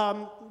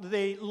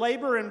the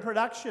labor and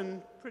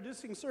production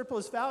producing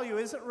surplus value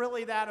isn't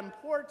really that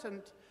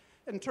important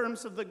in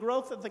terms of the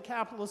growth of the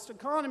capitalist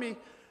economy,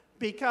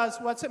 because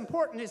what's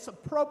important is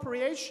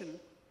appropriation.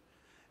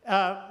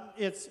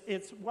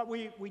 It's what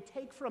we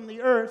take from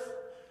the earth,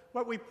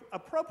 what we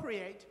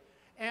appropriate,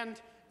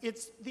 and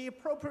it's the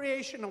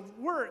appropriation of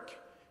work,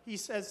 he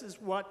says,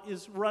 is what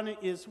is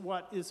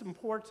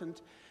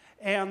important.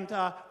 And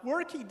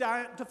work he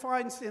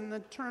defines in the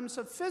terms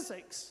of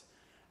physics,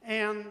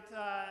 and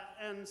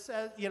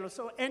says,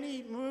 so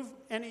any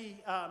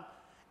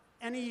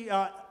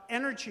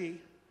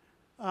energy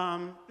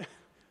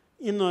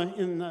in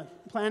the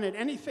planet,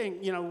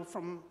 anything,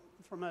 from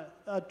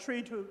a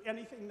tree to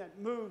anything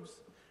that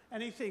moves,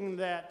 anything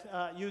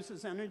that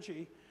uses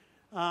energy,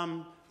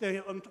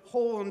 the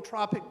whole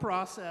entropic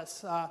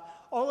process,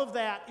 all of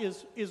that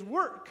is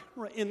work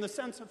in the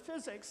sense of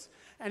physics.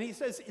 And he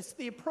says it's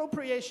the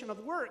appropriation of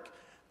work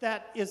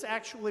that is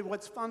actually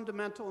what's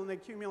fundamental in the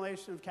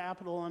accumulation of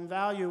capital and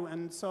value,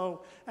 and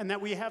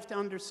that we have to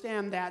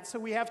understand that. So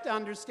we have to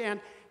understand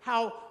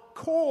how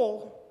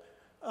coal,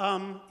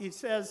 he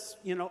says,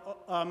 when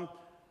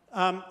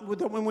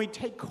we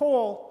take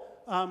coal,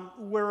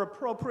 we're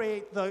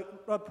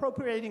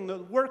appropriating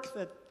the work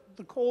that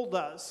the coal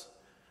does,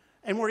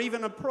 and we're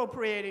even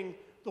appropriating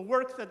the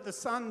work that the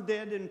sun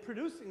did in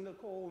producing the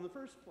coal in the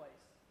first place.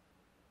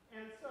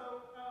 And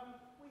so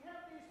we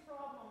have these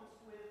problems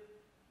with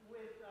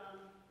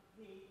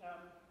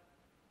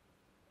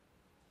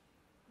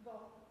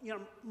the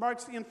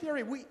Marxian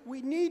theory.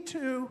 We need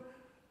to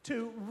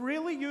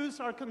really use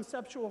our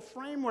conceptual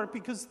framework,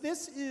 because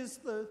this is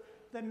the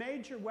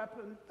major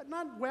weapon, but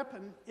not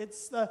weapon,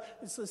 it's the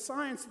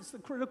science, it's the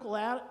critical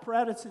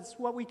apparatus, it's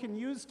what we can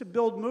use to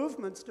build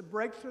movements, to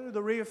break through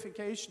the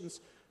reifications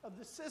of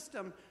the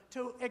system,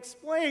 to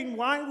explain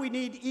why we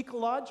need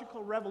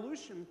ecological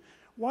revolution,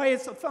 why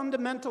it's a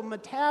fundamental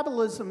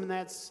metabolism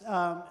that's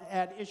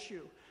at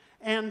issue.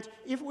 And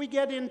if we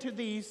get into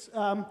these,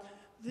 some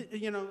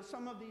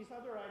of these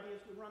other ideas,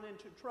 we run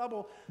into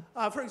trouble.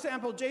 For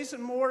example, Jason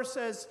Moore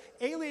says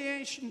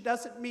alienation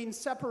doesn't mean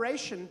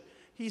separation.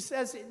 He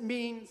says it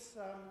means,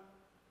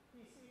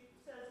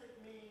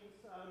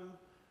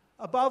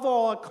 above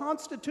all, a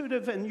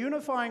constitutive and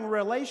unifying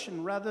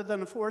relation rather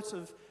than a force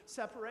of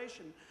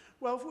separation.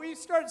 Well, if we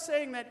start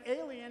saying that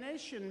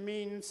alienation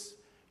means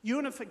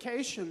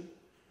unification,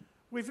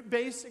 we've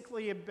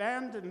basically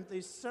abandoned the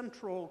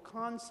central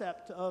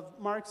concept of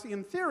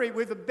Marxian theory.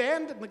 We've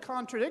abandoned the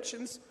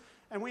contradictions,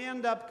 and we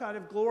end up kind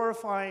of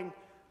glorifying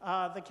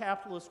the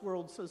capitalist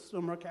world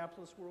system or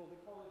capitalist world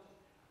ecology.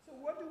 So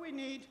what do we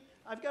need?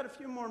 I've got a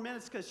few more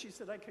minutes, because she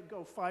said I could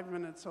go 5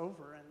 minutes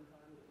over,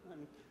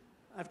 and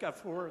I've got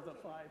 4 of the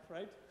 5,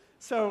 right?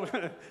 So,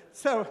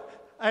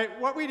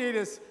 what we need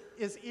is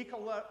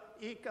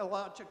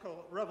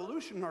ecological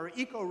revolution, or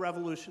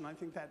eco-revolution. I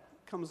think that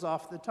comes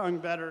off the tongue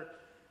better.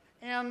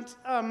 And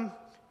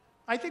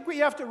I think we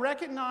have to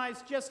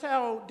recognize just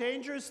how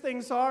dangerous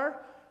things are.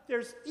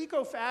 There's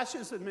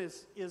eco-fascism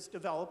is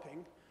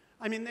developing.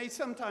 I mean, the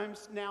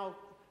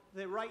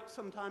right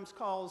sometimes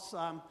calls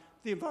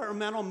the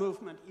environmental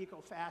movement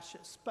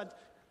eco-fascist, but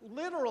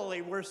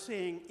literally we're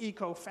seeing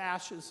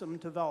eco-fascism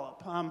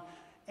develop.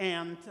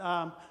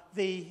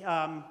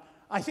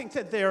 I think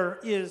that there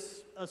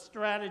is a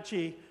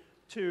strategy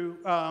to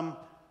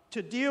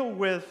deal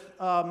with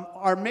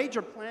our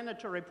major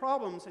planetary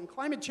problems, and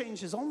climate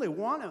change is only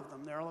one of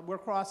them. We're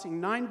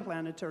crossing 9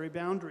 planetary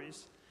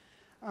boundaries.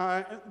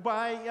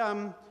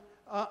 By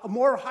a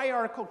more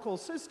hierarchical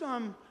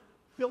system,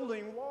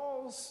 building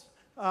walls,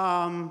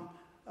 the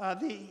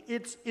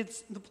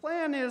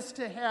plan is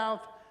to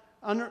have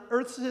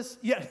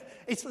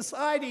a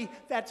society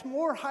that's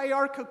more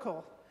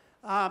hierarchical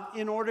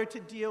in order to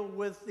deal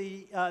with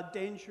the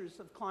dangers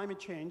of climate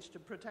change, to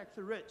protect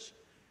the rich.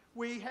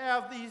 We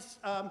have these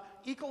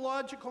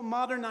ecological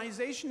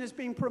modernization is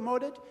being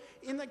promoted.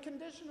 In the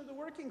condition of the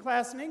working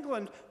class in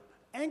England,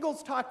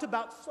 Engels talked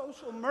about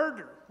social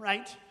murder,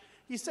 right?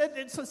 He said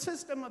it's a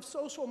system of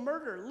social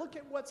murder. Look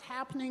at what's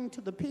happening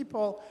to the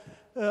people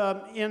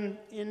in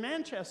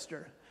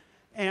Manchester.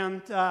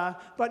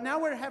 But now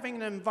we're having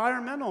an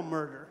environmental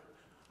murder,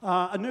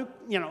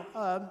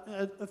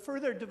 a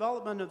further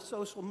development of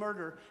social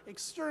murder.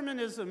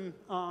 Exterminism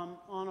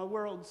on a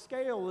world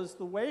scale is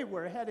the way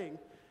we're heading,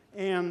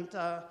 and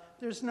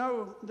there's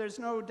no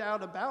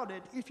doubt about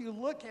it. If you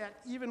look at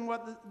even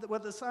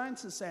what the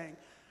science is saying,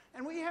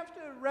 and we have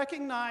to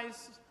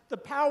recognize the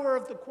power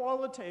of the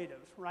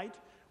qualitative, right?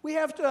 We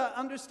have to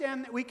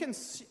understand that we can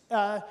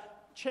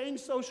change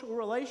social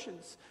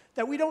relations,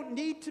 that we don't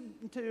need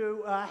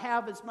to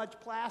have as much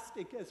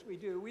plastic as we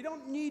do. We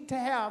don't need to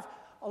have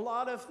a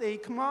lot of the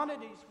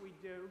commodities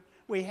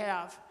we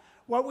have.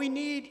 What we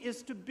need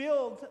is to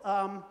build,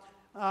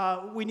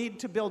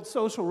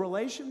 social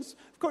relations.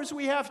 Of course,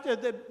 we have to,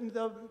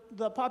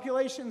 the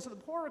populations of the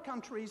poorer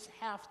countries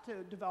have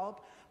to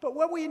develop, but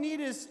what we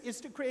need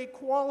is to create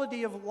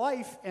quality of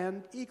life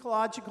and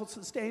ecological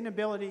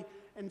sustainability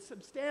and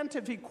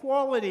substantive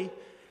equality,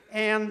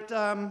 and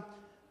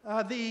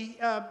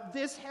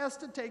this has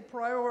to take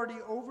priority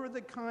over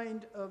the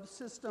kind of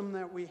system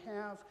that we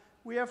have.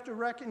 We have to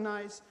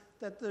recognize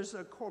that there's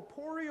a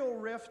corporeal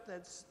rift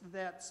that's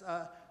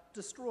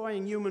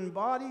destroying human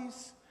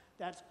bodies.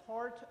 That's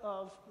part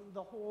of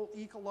the whole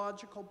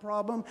ecological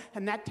problem,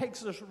 and that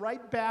takes us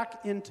right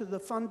back into the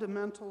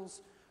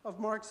fundamentals of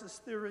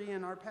Marxist theory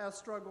and our past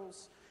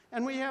struggles.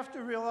 And we have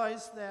to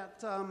realize that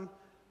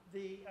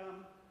the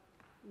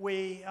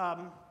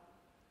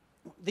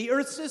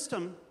Earth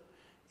system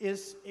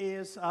is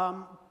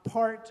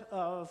part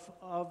of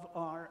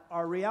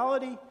our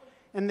reality,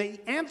 and the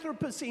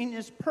Anthropocene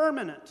is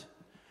permanent.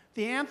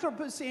 The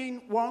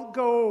Anthropocene won't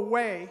go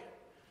away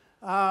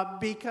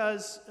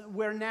because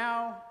we're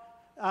now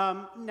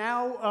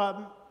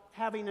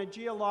having a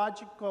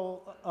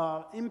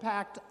geological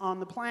impact on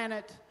the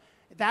planet.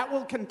 That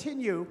will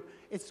continue.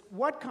 It's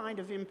what kind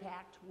of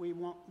impact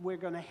we're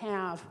going to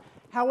have,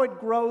 how it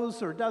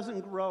grows or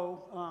doesn't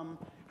grow,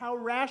 how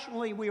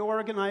rationally we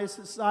organize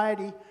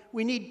society,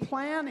 we need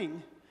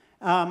planning.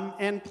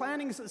 And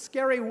planning is a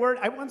scary word.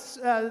 I once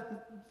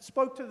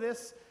spoke to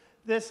this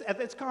at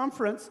this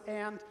conference,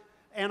 and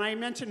I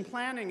mentioned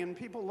planning, and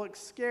people looked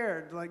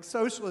scared, like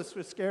socialists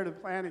were scared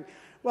of planning.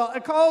 Well,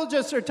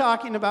 ecologists are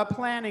talking about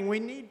planning. We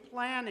need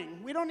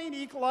planning. We don't need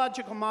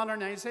ecological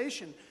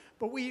modernization,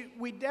 but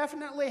we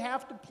definitely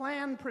have to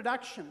plan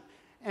production.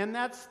 And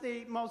that's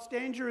the most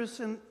dangerous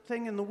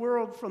thing in the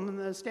world from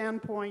the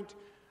standpoint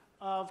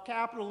of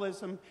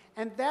capitalism.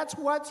 And that's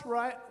what's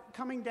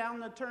coming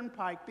down the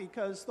turnpike,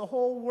 because the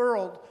whole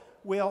world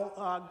will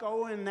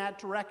go in that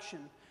direction.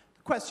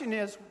 The question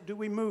is, do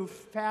we move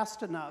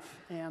fast enough?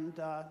 And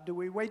do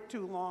we wait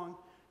too long?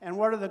 And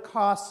what are the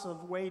costs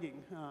of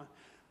waiting?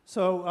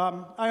 So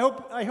I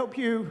hope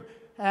you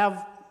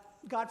have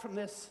got from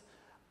this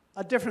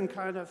a different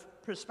kind of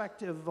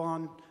perspective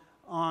on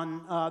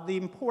the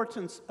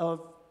importance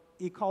of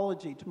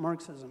ecology to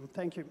Marxism.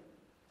 Thank you.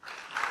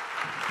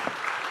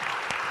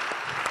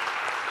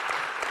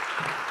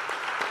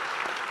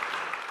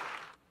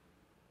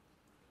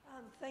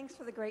 Thanks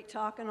for the great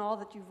talk and all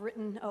that you've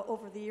written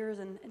over the years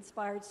and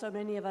inspired so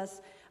many of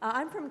us.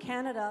 I'm from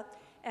Canada,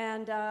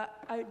 and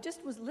I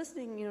just was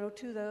listening,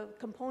 to the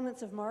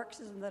components of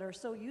Marxism that are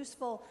so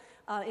useful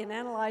in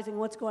analyzing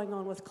what's going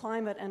on with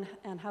climate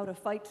and how to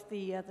fight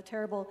the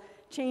terrible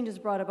changes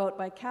brought about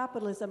by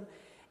capitalism,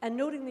 and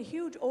noting the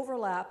huge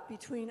overlap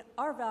between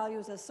our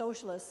values as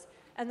socialists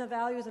and the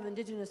values of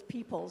Indigenous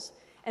peoples.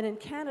 And in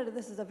Canada,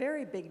 this is a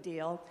very big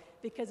deal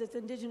because it's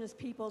Indigenous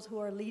peoples who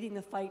are leading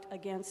the fight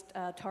against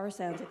tar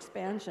sands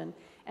expansion.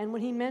 And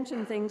when he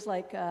mentioned things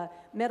like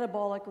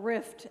metabolic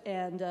rift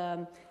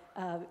and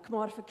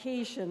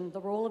commodification, the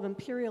role of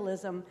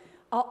imperialism,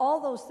 all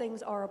those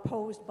things are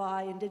opposed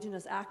by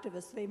Indigenous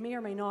activists. They may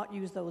or may not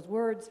use those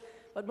words,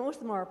 but most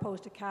of them are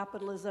opposed to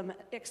capitalism,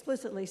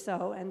 explicitly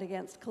so, and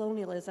against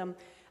colonialism.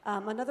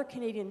 Another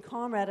Canadian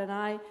comrade and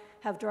I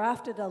have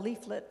drafted a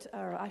leaflet,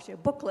 or actually a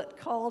booklet,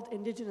 called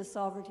Indigenous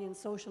Sovereignty and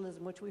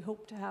Socialism, which we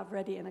hope to have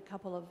ready in a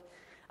couple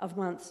of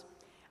months.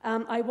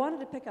 I wanted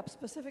to pick up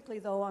specifically,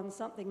 though, on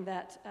something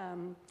that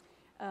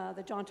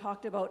John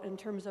talked about in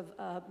terms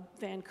of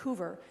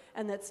Vancouver,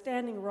 and that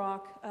Standing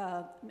Rock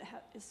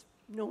is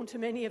known to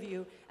many of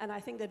you, and I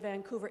think that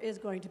Vancouver is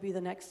going to be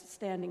the next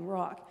Standing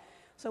Rock.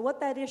 So what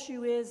that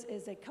issue is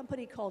a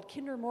company called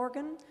Kinder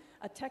Morgan,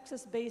 a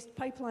Texas-based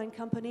pipeline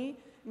company,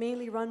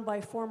 mainly run by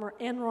former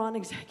Enron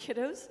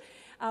executives,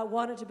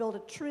 wanted to build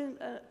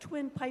a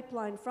twin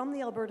pipeline from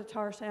the Alberta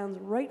tar sands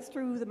right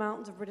through the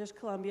mountains of British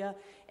Columbia,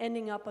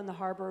 ending up in the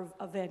harbor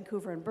of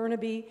Vancouver and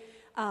Burnaby.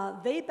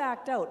 They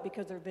backed out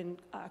because there have been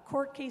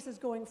court cases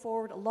going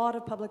forward, a lot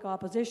of public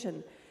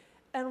opposition.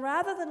 And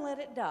rather than let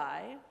it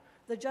die,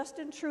 the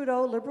Justin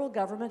Trudeau Liberal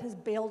government has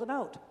bailed them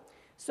out.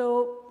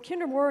 So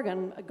Kinder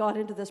Morgan got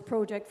into this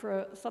project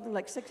for something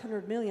like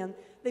 $600 million.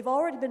 They've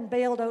already been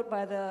bailed out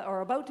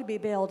or about to be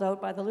bailed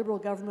out by the Liberal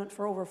government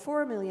for over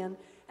 $4 million,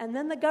 and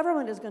then the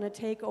government is going to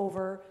take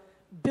over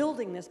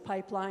building this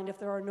pipeline if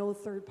there are no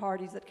third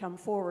parties that come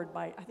forward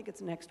by, I think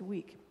it's next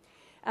week.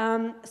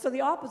 So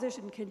the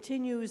opposition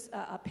continues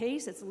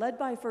apace. It's led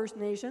by First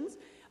Nations,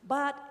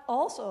 but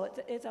also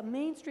it's a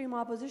mainstream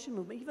opposition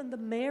movement. Even the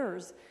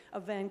mayors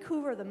of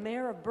Vancouver, the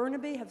mayor of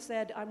Burnaby have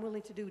said, I'm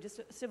willing to do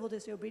civil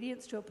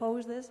disobedience to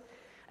oppose this.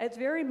 It's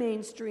very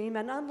mainstream,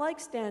 and unlike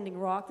Standing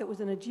Rock, that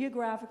was in a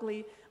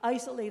geographically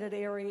isolated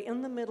area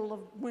in the middle of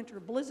winter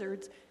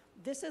blizzards,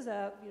 this is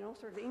a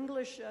sort of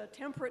English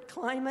temperate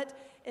climate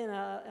in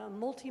a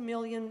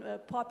multi-million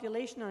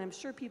population, and I'm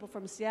sure people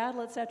from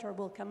Seattle, etc.,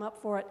 will come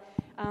up for it.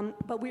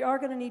 But we are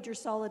going to need your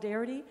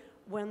solidarity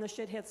when the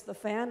shit hits the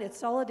fan. It's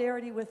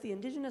solidarity with the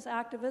Indigenous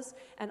activists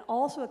and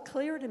also a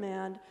clear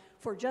demand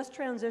for just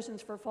transitions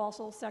for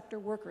fossil sector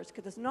workers,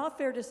 because it's not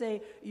fair to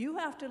say, you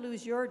have to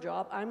lose your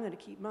job, I'm going to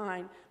keep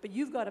mine, but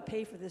you've got to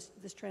pay for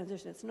this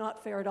transition. It's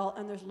not fair at all,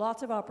 and there's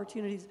lots of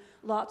opportunities,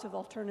 lots of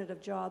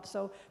alternative jobs.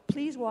 So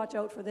please watch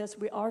out for this.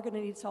 We are going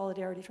to need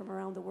solidarity from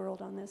around the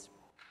world on this.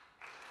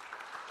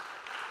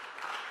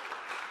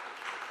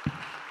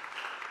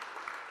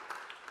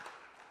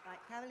 Right,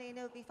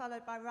 Carolina will be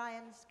followed by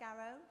Ryan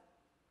Scarrow.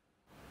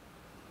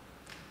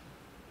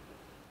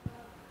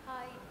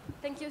 Hi,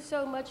 thank you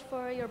so much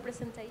for your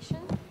presentation.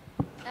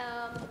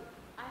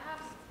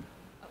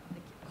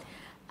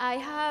 I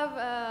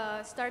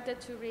have started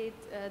to read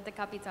The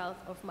Capital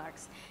of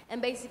Marx, and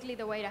basically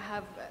the way I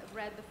have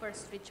read the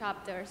first 3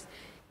 chapters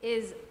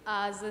is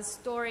as a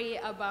story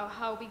about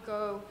how we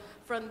go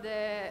from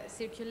the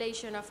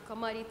circulation of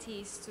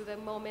commodities to the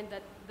moment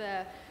that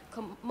the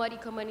commodity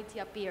community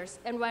appears.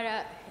 And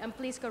and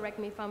please correct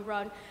me if I'm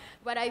wrong,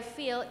 what I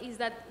feel is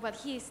that what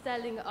he is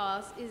telling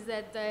us is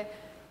that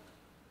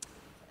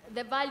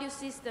the value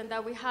system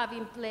that we have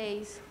in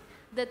place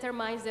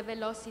determines the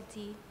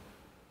velocity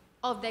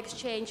of the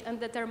exchange and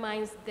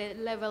determines the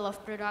level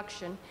of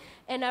production.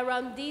 And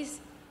around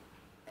this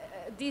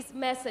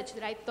message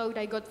that I thought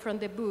I got from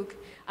the book,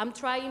 I'm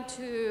trying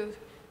to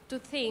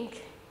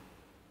think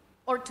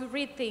or to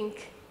rethink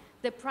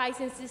the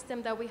pricing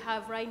system that we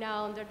have right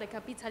now under the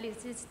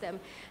capitalist system,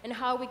 and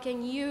how we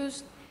can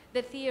use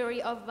the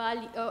theory of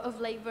value of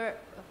labor,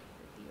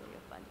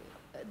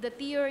 the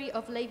theory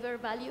of labor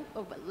value.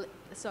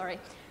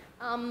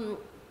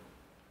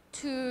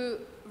 To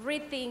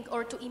rethink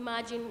or to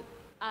imagine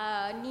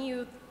a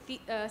new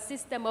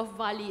system of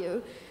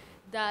value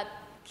that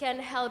can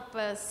help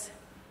us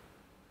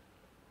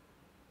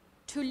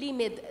to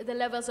limit the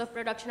levels of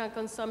production and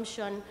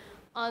consumption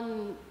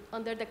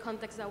under the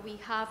context that we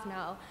have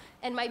now.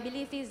 And my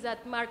belief is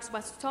that Marx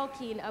was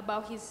talking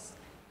about his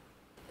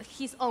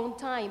own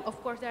time.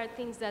 Of course, there are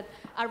things that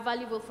are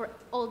valuable for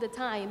all the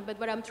time, but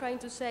what I'm trying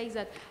to say is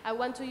that I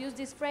want to use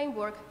this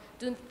framework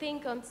to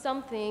think on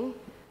something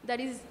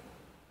that is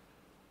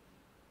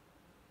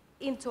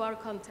into our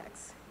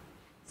context.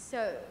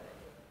 So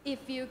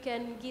if you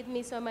can give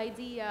me some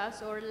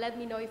ideas or let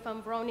me know if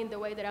I'm wrong in the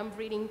way that I'm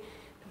reading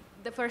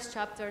the first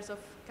chapters of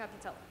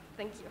Capital.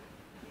 Thank you.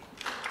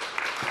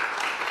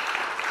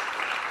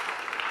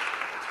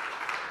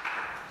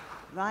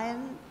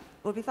 Ryan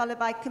will be followed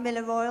by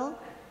Camilla Royal.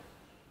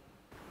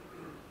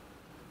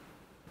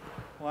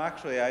 Well,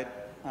 actually, I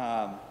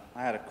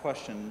had a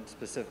question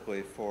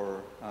specifically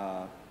for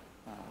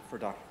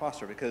Dr.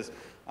 Foster, because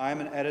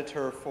I'm an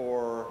editor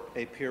for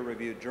a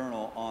peer-reviewed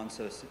journal on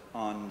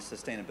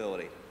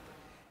sustainability,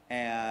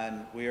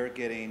 and we are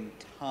getting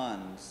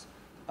tons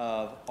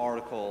of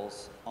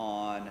articles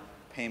on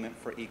payment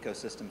for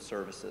ecosystem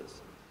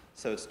services.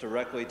 So it's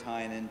directly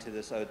tying into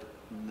this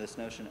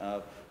notion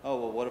of, oh,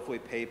 well, what if we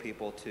pay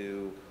people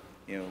to,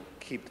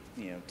 keep,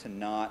 to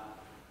not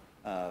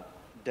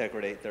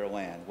degrade their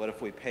land? What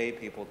if we pay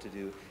people to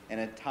do, and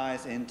it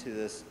ties into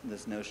this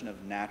notion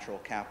of natural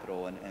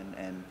capital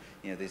and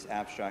these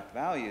abstract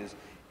values.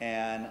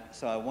 And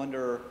so I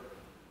wonder,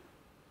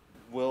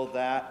 will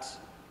that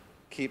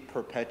keep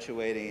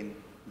perpetuating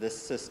this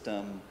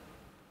system,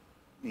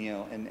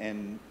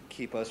 and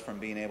keep us from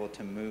being able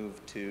to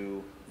move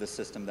to the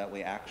system that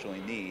we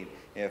actually need?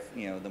 If,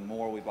 the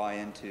more we buy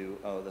into,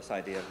 this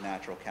idea of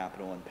natural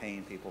capital and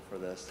paying people for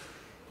this,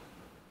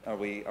 are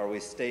we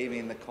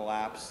staving the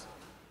collapse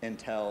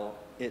until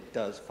it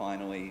does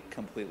finally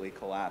completely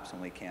collapse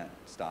and we can't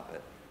stop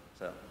it?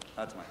 So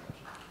that's my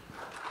question.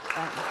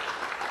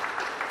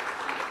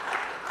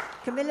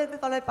 Camilla will be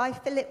followed by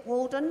Philip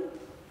Walden.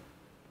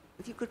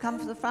 If you could come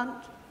to the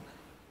front.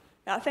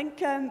 I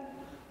think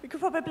we could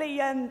probably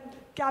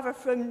gather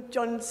from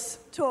John's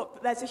talk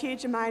that there's a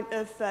huge amount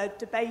of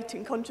debate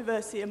and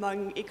controversy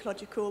among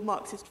ecological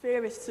Marxist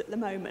theorists at the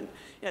moment.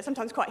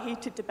 Sometimes quite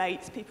heated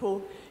debates,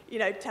 people,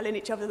 telling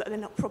each other that they're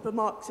not proper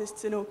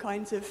Marxists and all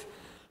kinds of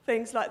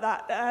things like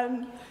that.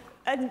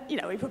 And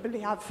we probably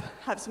have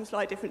some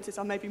slight differences.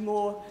 I'm maybe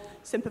more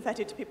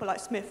sympathetic to people like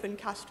Smith and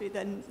Castry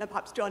than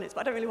perhaps John is,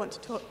 but I don't really want to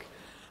talk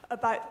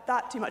about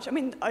that too much. I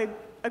mean, I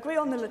agree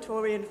on the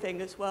Latourian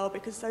thing as well,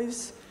 because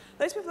those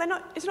people,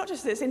 it's not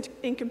just that it's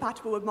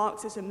incompatible with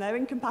Marxism, they're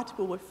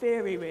incompatible with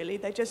theory, really.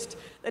 They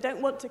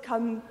don't want to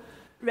come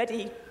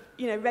ready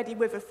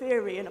with a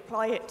theory and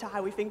apply it to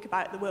how we think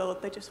about the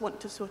world. They just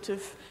want to sort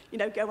of,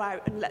 go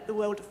out and let the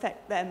world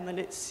affect them, and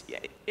it's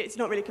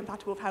not really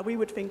compatible with how we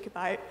would think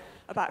about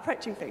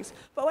approaching things.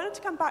 But I wanted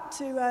to come back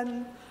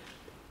to,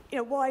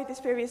 why this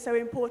theory is so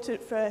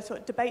important for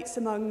sort of debates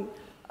among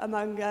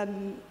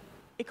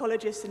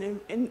ecologists and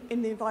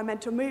in the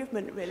environmental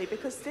movement, really,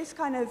 because this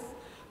kind of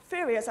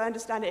theory, as I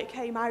understand it,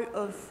 came out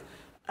of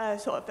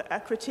sort of a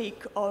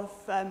critique of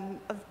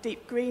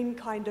deep green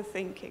kind of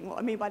thinking. What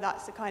I mean by that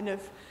is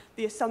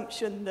the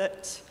assumption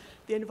that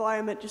the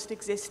environment just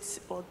exists,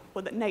 or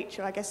that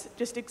nature, I guess,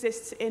 just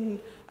exists in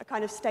a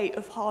kind of state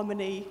of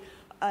harmony,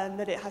 and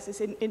that it has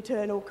this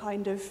internal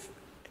kind of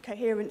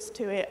coherence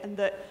to it, and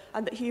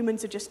that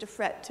humans are just a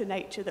threat to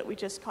nature, that we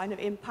just kind of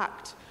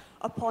impact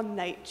upon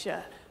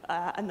nature.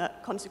 And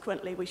that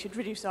consequently we should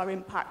reduce our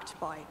impact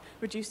by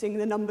reducing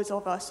the numbers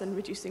of us and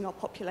reducing our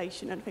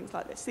population and things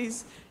like this.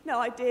 These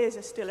ideas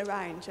are still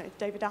around.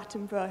 David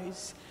Attenborough,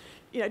 who's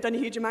done a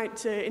huge amount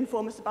to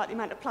inform us about the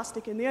amount of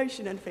plastic in the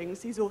ocean and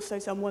things. He's also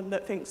someone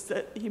that thinks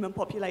that the human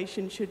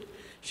population should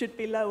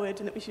be lowered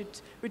and that we should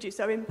reduce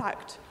our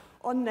impact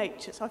on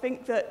nature. So I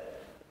think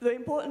that the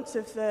importance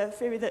of the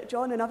theory that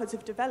John and others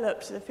have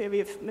developed, the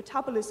theory of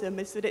metabolism,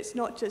 is that it's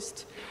not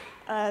just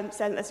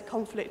saying there's a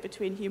conflict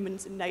between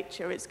humans and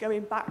nature. It's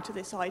going back to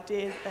this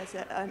idea that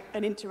there's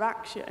an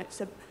interaction.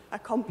 It's a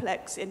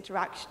complex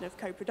interaction of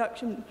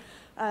co-production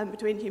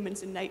between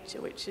humans and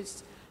nature, which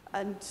is,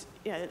 and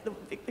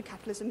the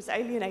capitalism's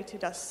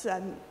alienated us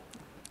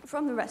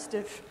from the rest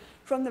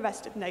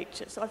of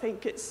nature. So I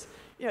think it's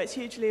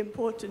hugely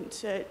important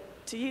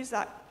to use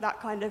that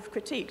kind of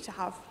critique, to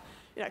have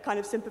kind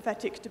of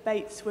sympathetic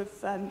debates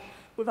with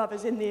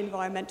others in the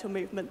environmental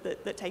movement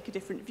that take a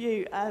different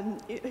view.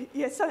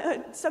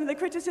 Some of the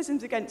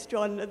criticisms against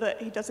John is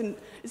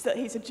that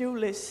he's a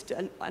dualist,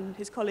 and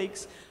his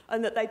colleagues,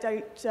 and that they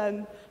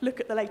don't look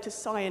at the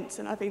latest science,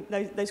 and I think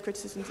those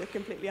criticisms are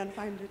completely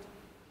unfounded.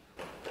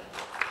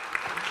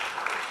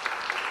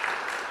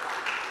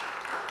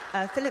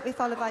 Philip, be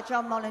followed by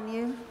John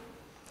Molyneux.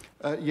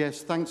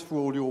 Yes, thanks for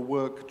all your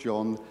work,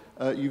 John.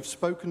 You've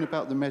spoken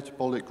about the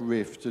metabolic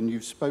rift, and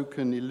you've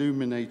spoken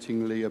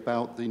illuminatingly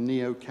about the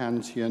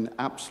neo-Kantian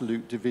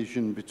absolute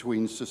division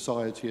between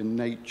society and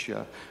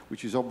nature,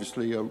 which is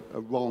obviously a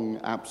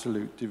wrong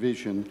absolute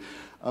division.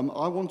 I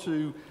want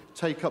to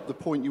take up the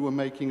point you were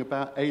making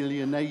about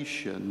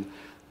alienation,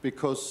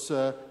 because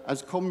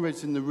as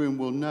comrades in the room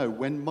will know,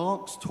 when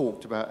Marx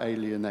talked about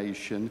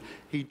alienation,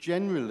 he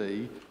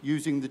generally,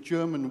 using the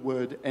German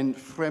word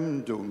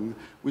Entfremdung,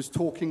 was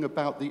talking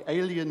about the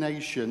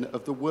alienation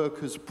of the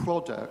worker's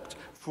product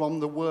from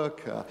the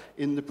worker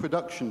in the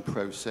production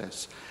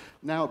process.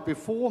 Now,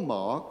 before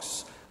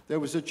Marx,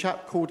 there was a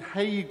chap called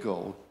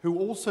Hegel who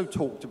also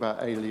talked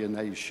about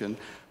alienation,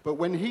 but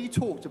when he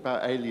talked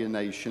about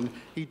alienation,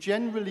 he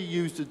generally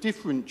used a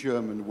different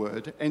German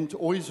word,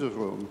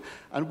 Entäußerung.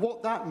 And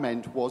what that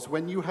meant was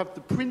when you have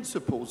the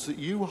principles that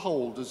you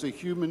hold as a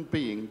human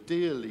being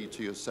dearly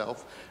to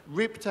yourself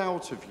ripped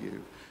out of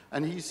you.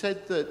 And he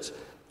said that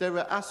there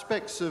are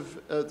aspects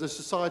of the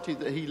society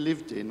that he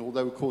lived in,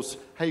 although, of course,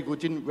 Hegel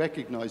didn't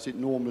recognize it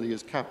normally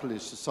as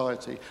capitalist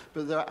society,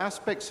 but there are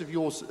aspects of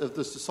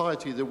the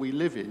society that we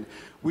live in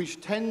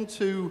which tend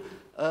to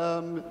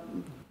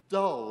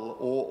dull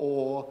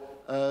or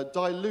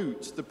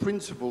dilute the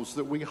principles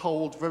that we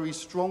hold very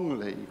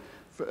strongly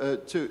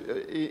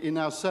in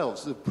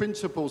ourselves. The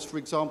principles, for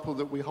example,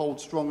 that we hold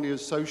strongly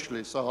as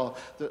socialists are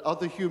that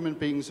other human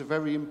beings are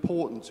very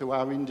important to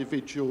our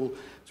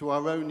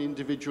own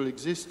individual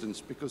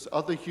existence, because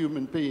other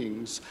human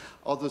beings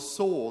are the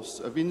source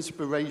of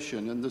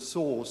inspiration and the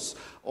source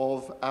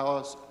of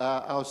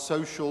our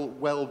social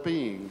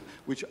well-being,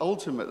 which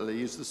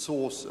ultimately is the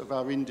source of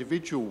our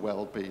individual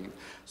well-being.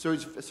 So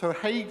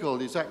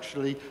Hegel is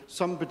actually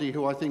somebody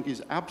who I think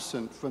is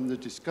absent from the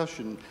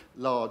discussion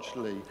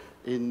largely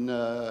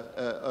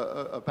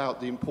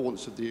about the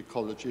importance of the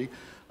ecology.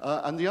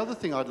 And the other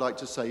thing I'd like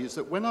to say is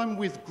that when I'm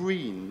with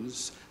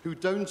Greens who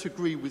don't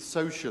agree with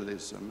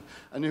socialism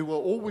and who are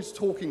always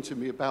talking to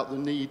me about the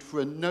need for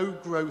a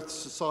no-growth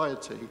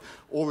society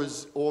or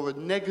a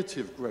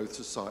negative growth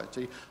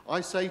society,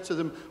 I say to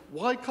them,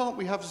 why can't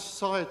we have a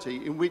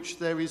society in which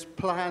there is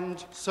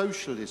planned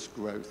socialist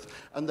growth?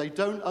 And they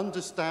don't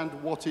understand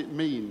what it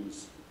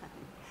means.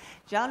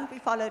 John will be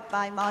followed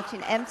by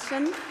Martin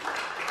Empson.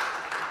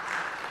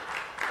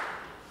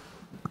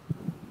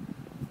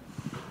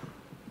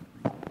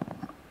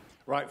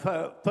 Right,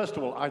 first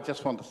of all, I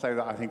just want to say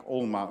that I think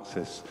all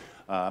Marxists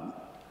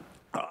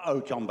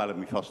owe John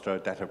Bellamy Foster a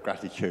debt of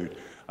gratitude.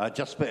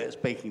 Just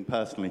speaking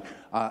personally,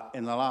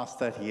 in the last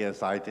 30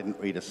 years, I didn't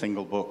read a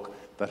single book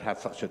that had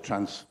such a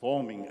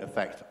transforming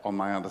effect on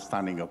my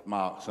understanding of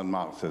Marx and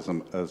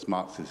Marxism as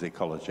Marx's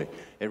ecology.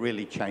 It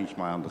really changed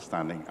my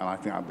understanding, and I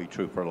think that would be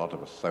true for a lot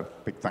of us, so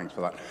big thanks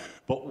for that.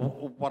 But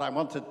what I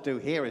want to do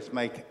here is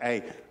make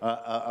a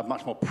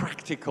much more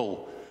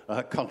practical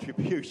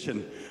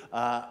contribution,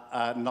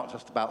 not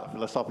just about the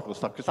philosophical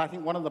stuff, because I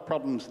think one of the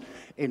problems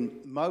in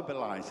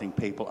mobilizing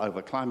people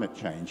over climate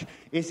change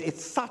is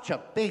it's such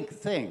a big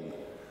thing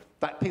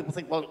that people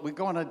think, well, we're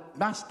going on a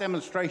mass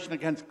demonstration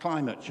against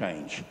climate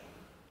change.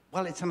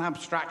 Well, it's an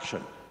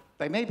abstraction.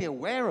 They may be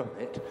aware of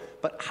it,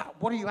 but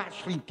what are you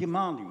actually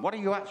demanding? What are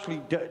you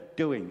actually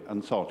doing,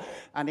 and so on?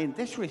 And in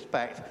this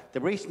respect, the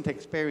recent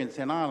experience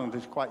in Ireland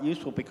is quite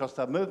useful because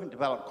the movement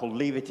developed called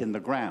Leave It in the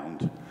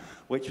Ground,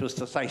 which was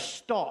to say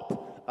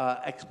stop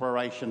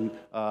exploration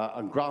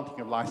and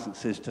granting of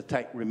licenses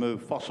to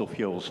remove fossil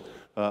fuels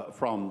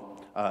from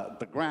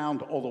the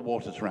ground or the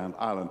waters around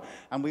Ireland.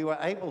 And we were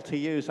able to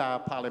use our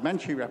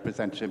parliamentary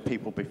representative,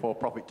 People Before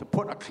Profit, to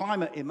put a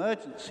climate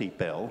emergency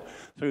bill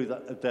through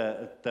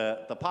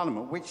the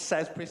Parliament, which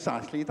says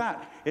precisely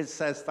that. It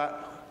says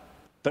that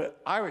the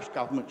Irish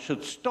government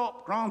should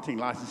stop granting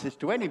licenses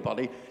to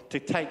anybody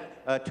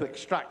to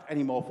extract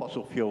any more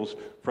fossil fuels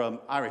from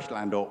Irish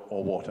land or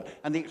water.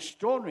 And the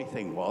extraordinary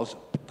thing was,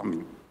 I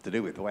mean, to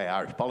do with the way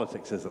Irish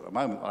politics is at the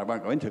moment, I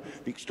won't go into,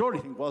 the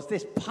extraordinary thing was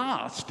this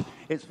passed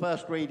its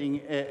first reading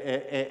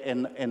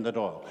in the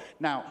Dáil.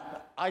 Now,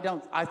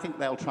 I think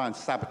they'll try and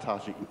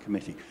sabotage it in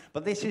committee.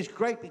 But this is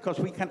great because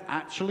we can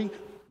actually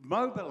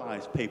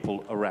mobilize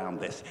people around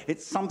this.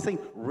 It's something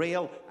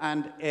real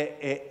and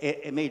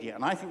immediate.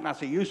 And I think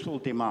that's a useful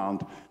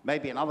demand.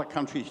 Maybe in other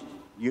countries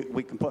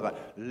we can put that.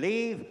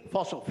 Leave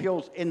fossil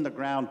fuels in the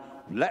ground.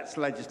 Let's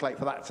legislate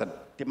for that. It's a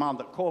demand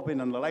that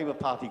Corbyn and the Labour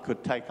Party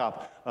could take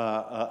up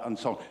and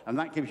so on. And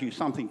that gives you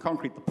something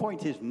concrete. The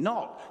point is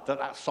not that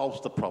that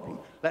solves the problem.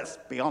 Let's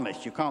be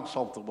honest, you can't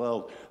solve the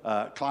world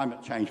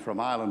climate change from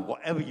Ireland,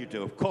 whatever you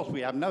do. Of course,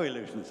 we have no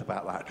illusions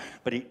about that.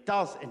 But it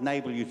does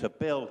enable you to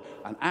build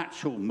an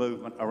actual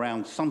movement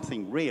around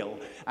something real.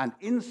 And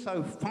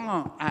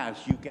insofar as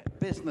you get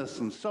business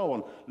and so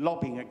on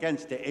lobbying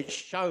against it, it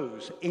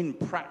shows in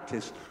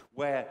practice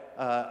where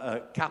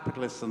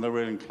capitalists and the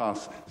ruling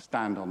class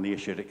stand on the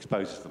issue. It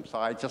exposes them. So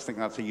I just think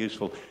that's a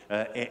useful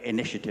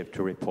initiative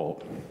to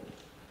report.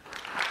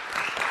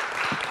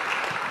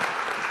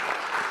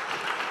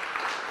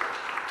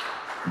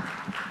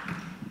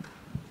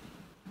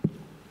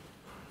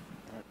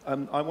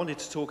 I wanted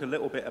to talk a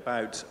little bit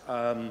about,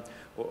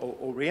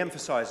 or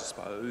re-emphasize, I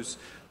suppose,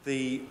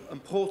 the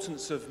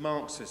importance of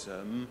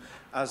Marxism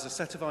as a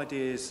set of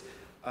ideas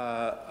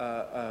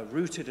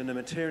rooted in a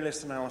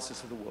materialist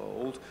analysis of the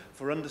world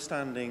for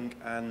understanding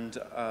and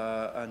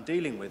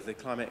dealing with the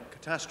climate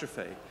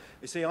catastrophe.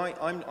 You see,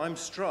 I'm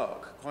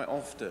struck quite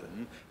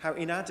often how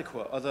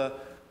inadequate other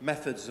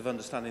methods of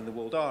understanding the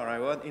world are,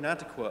 how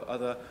inadequate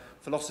other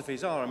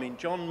philosophies are. I mean,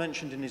 John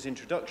mentioned in his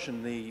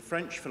introduction the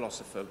French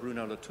philosopher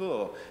Bruno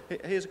Latour.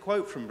 Here's a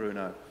quote from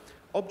Bruno.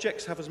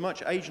 "Objects have as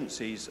much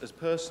agencies as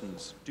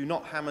persons. Do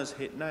not hammers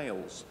hit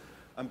nails?"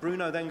 And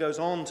Bruno then goes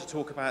on to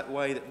talk about the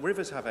way that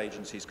rivers have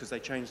agencies because they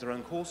change their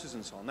own courses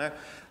and so on. Now,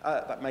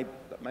 that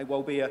may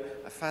well be a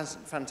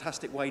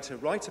fantastic way to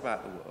write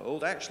about the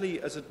world. Actually,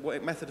 as a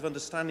method of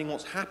understanding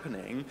what's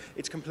happening,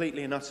 it's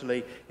completely and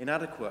utterly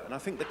inadequate. And I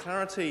think the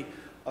clarity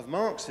of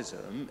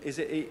Marxism is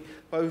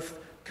it both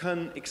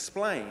can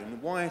explain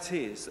why it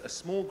is that a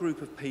small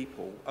group of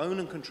people own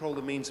and control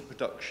the means of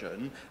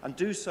production and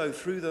do so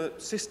through the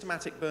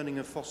systematic burning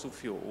of fossil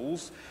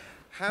fuels,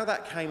 how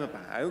that came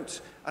about,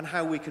 and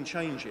how we can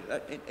change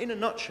it. In a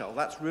nutshell,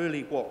 that's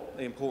really what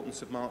the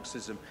importance of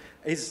Marxism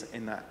is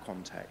in that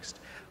context.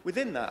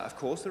 Within that, of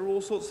course, there are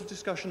all sorts of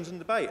discussions and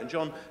debate, and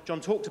John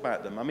talked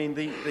about them. I mean,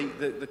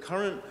 the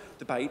current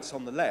debates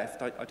on the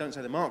left, I don't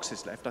say the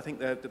Marxist left, I think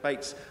they're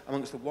debates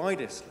amongst the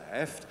widest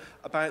left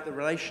about the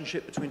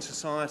relationship between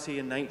society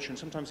and nature, and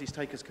sometimes these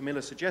take, as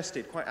Camilla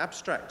suggested, quite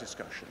abstract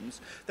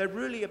discussions. They're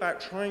really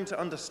about trying to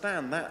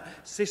understand that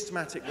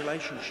systematic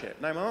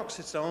relationship. Now,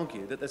 Marxists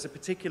argue that there's a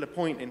particular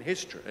point in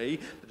history,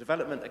 the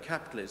development of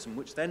capitalism,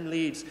 which then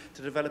leads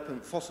to developing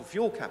fossil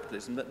fuel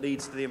capitalism that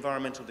leads to the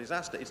environmental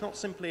disaster. It's not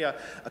simply a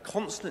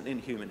constant in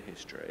human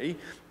history,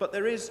 but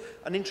there is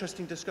an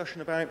interesting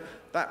discussion about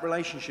that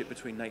relationship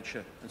between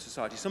nature and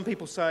society. Some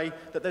people say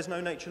that there's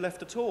no nature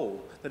left at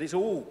all, that it's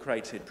all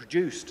created,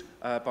 produced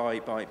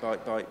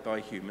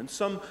by humans.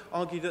 Some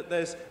argue that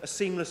there's a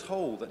seamless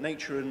whole, that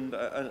nature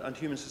and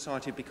human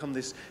society have become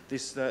this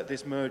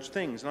merged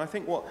things. And I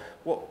think what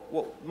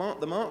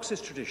the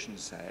Marxist tradition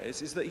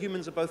says is that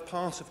humans are both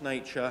part of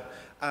nature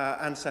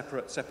and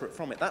separate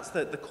from it. That's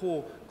the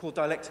core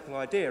dialectical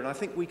idea. And I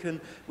think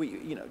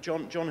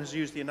John has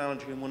used the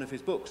analogy in one of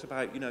his books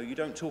about, you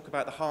don't talk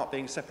about the heart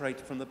being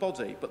separated from the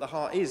body, but the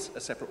heart is a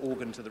separate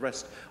organ to the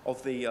rest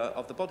of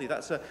the body.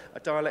 That's a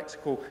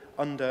dialectical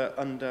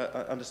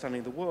understanding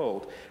of the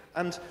world.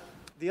 And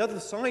the other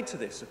side to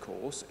this, of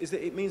course, is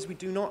that it means we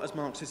do not, as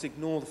Marxists,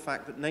 ignore the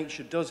fact that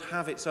nature does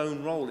have its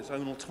own role, its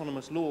own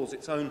autonomous laws,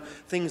 its own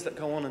things that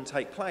go on and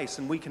take place,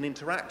 and we can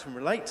interact and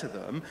relate to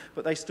them,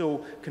 but they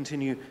still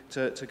continue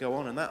to go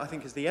on. And that, I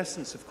think, is the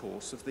essence, of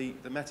course, of the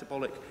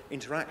metabolic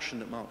interaction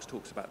that Marx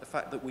talks about, the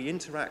fact that we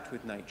interact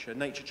with nature.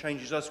 Nature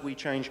changes us, we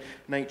change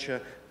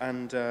nature,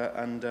 and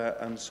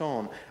so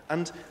on.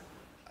 And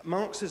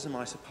Marxism,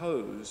 I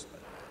suppose,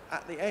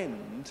 at the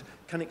end,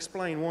 can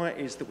explain why it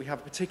is that we have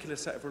a particular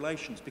set of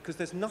relations, because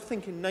there's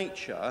nothing in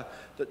nature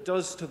that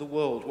does to the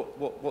world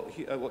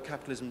what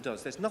capitalism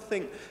does. There's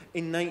nothing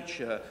in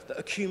nature that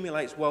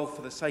accumulates wealth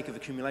for the sake of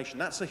accumulation.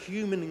 That's a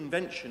human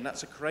invention.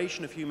 That's a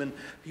creation of human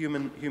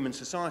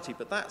society.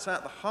 But that's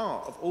at the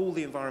heart of all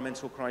the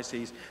environmental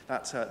crises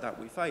that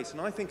we face.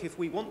 And I think if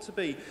we want to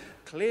be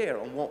clear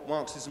on what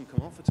Marxism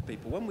can offer to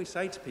people, when we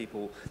say to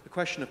people the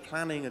question of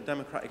planning a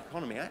democratic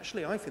economy,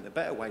 actually I think the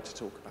better way to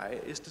talk about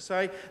it is to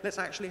say, let's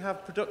actually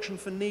have production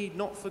for need,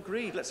 not for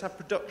greed. Let's have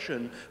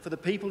production for the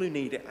people who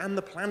need it and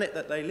the planet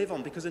that they live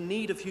on, because a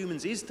need of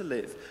humans is to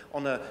live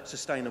on a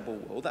sustainable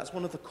world. That's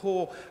one of the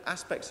core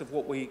aspects of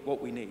what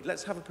we need.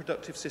 Let's have a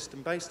productive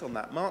system based on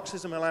that.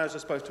 Marxism allows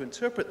us both to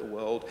interpret the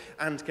world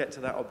and get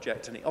to that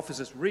object, and it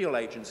offers us real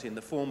agency in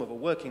the form of a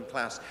working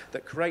class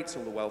that creates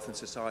all the wealth in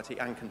society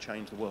and can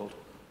change the world.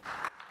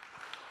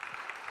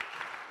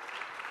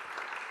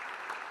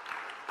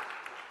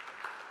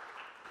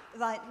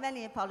 Right,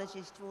 many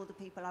apologies to all the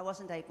people I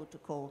wasn't able to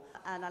call.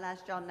 And I'll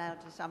ask John now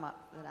to sum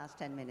up the last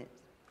 10 minutes.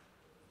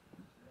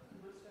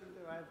 Do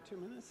I have 2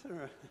 minutes?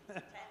 Or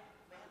 10?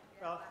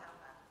 Well,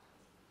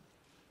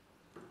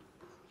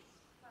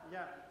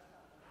 yeah.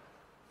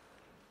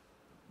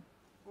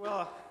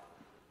 Well,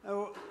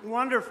 a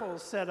wonderful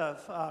set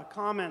of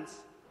comments.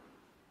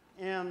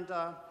 And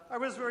I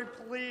was very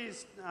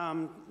pleased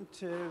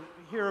to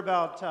hear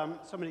about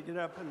somebody get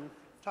up and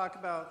talk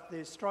about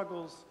the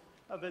struggles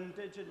of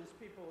Indigenous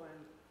people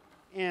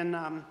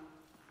in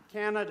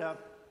Canada,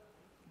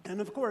 and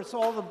of course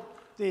all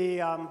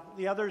the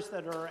others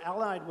that are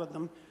allied with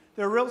them.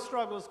 There are real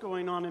struggles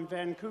going on in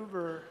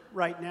Vancouver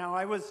right now.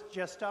 I was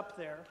just up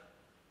there,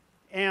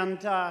 and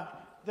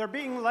they're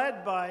being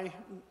led by,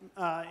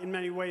 in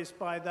many ways,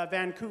 by the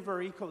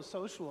Vancouver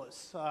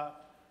eco-socialists,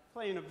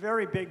 playing a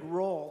very big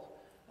role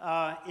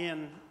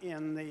in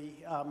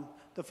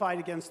the fight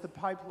against the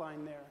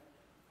pipeline there.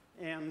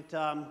 And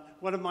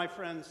one of my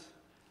friends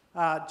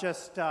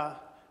just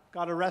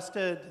got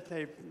arrested.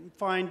 They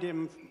fined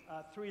him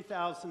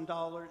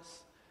 $3,000.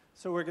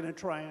 So we're going to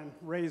try and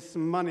raise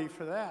some money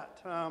for that.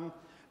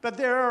 But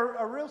there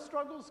are real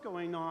struggles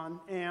going on,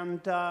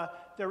 and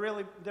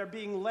they're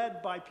being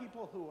led by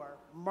people who are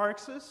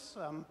Marxists,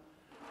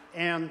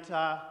 and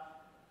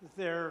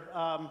they're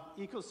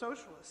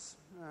eco-socialists,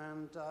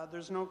 and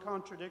there's no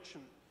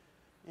contradiction.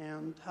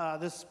 And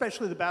this,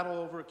 especially the battle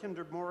over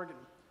Kinder Morgan.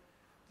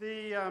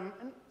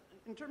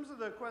 In terms of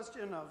the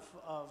question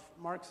of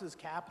Marx's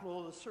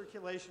capital, the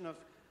circulation of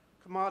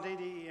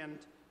commodity, and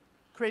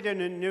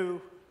creating a new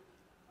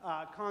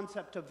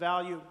concept of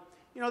value.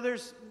 You know,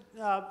 there's,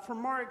 for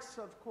Marx,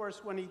 of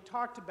course, when he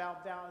talked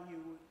about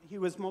value, he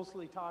was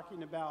mostly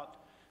talking about,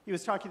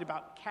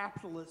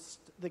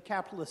 the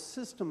capitalist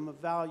system of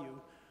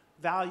value,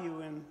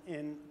 value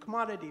in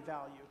commodity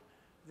value.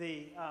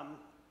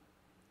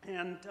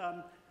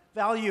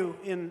 Value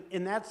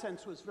in that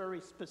sense was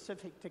very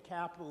specific to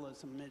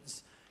capitalism.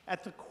 It's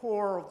at the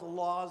core of the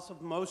laws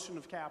of motion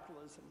of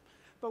capitalism.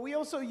 But we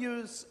also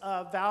use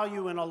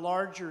value in a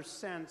larger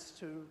sense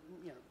to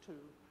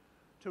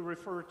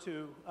refer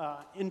to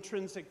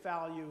intrinsic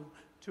value,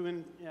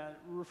 to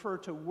refer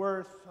to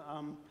worth,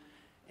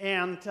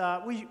 and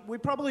we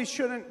probably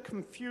shouldn't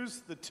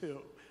confuse the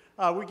two.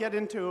 We get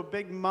into a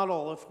big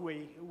muddle if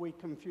we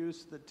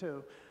confuse the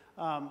two.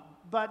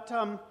 But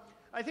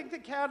I think the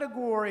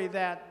category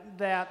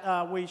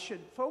that we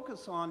should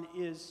focus on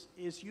is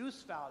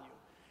use value.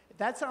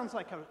 That sounds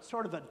like a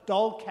sort of a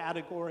dull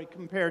category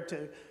compared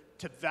to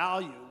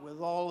value, with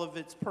all of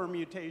its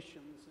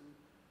permutations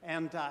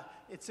and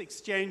its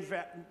exchange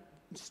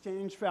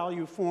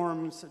value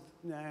forms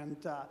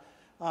and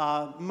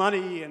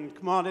money and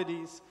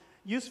commodities.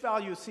 Use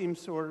value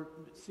seems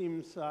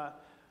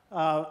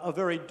a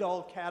very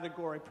dull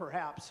category,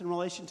 perhaps, in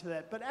relation to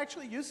that. But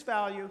actually, use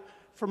value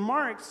for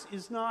Marx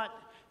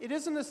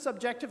isn't a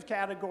subjective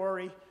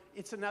category.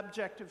 It's an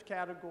objective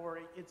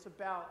category. It's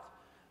about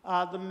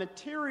the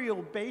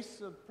material base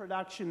of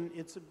production.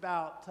 It's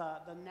about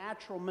the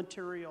natural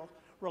material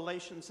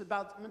relations,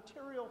 about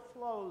material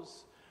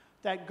flows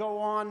that go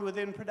on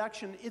within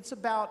production. It's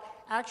about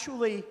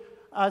actually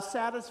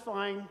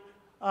satisfying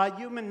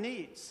human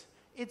needs.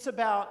 It's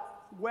about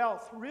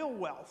wealth, real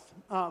wealth.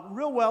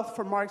 Real wealth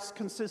for Marx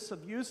consists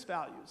of use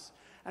values.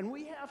 And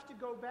we have to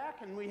go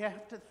back and we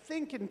have to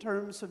think in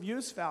terms of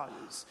use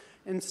values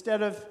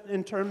instead of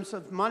in terms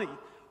of money.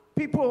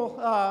 People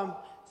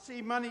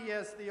see money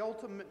as the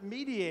ultimate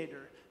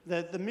mediator,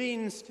 the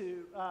means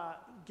to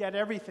get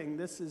everything.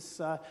 This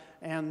is,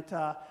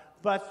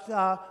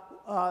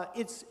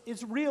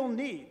 it's real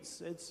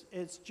needs.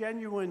 It's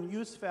genuine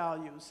use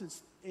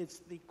values. It's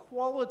the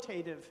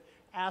qualitative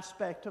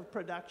aspect of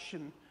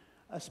production,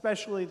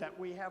 especially, that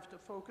we have to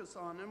focus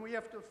on, and we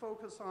have to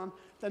focus on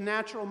the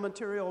natural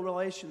material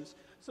relations.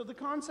 So the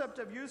concept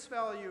of use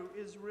value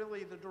is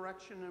really the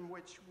direction in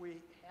which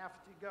we have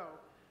to go.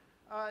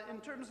 In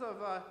terms of,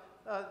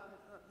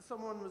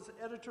 someone was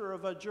editor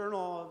of a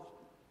journal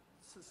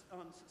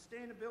on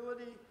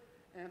sustainability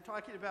and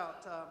talking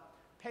about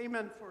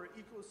payment for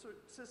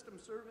ecosystem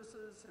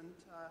services, and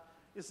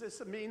is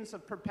this a means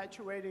of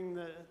perpetuating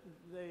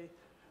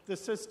the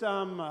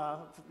system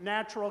of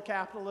natural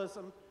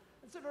capitalism?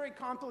 It's a very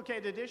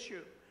complicated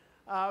issue.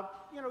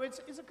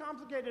 It's a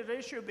complicated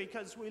issue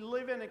because we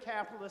live in a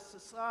capitalist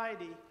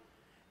society,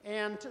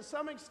 and to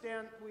some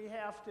extent we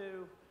have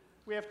to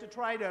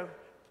try to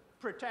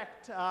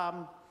protect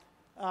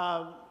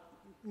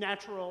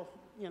natural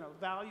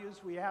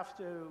values. We have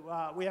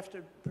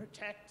to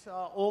protect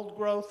old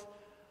growth.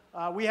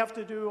 We have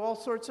to do all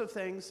sorts of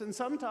things, and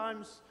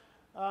sometimes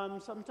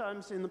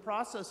in the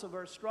process of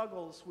our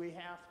struggles we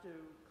have to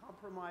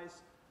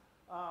compromise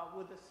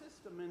with the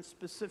system in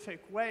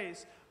specific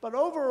ways. But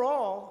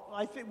overall,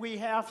 I think we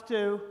have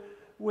to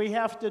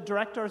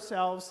direct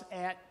ourselves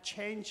at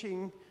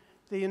changing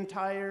the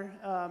entire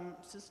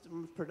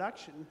system of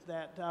production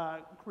that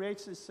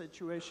creates this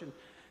situation.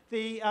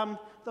 The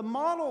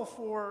model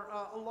for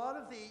a lot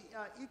of the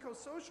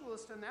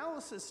eco-socialist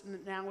analysis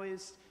now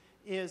is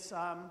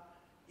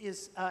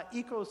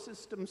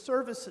ecosystem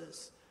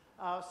services.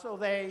 So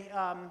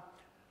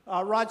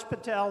Raj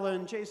Patel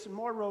and Jason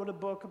Moore wrote a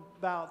book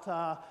about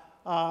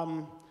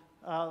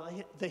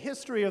the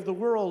history of the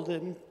world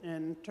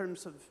in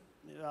terms of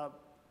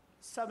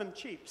 7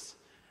 cheaps.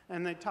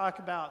 And they talk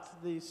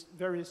about these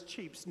various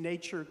cheaps: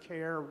 nature,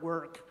 care,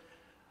 work,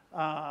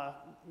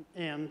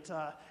 and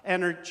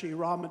energy,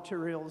 raw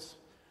materials,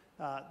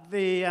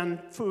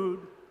 and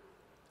food.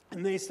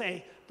 And they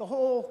say the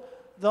whole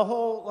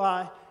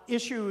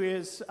issue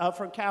is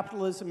for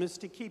capitalism is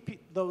to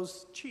keep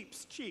those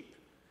cheaps cheap.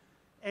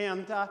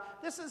 And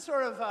this is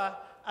sort of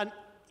an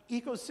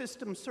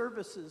ecosystem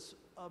services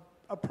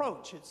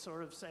approach. It's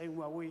sort of saying,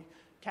 well,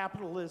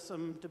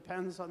 capitalism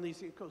depends on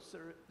these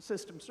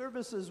ecosystem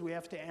services. We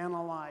have to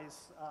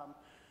analyze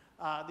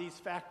these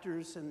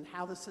factors and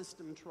how the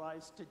system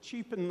tries to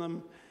cheapen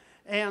them.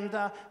 And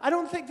I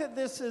don't think that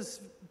this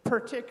is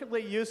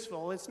particularly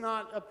useful. It's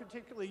not a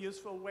particularly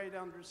useful way to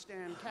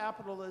understand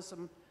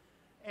capitalism.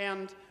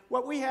 And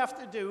what we have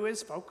to do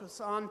is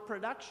focus on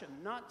production,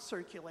 not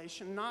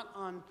circulation, not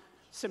on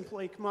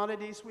simply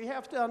commodities. We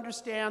have to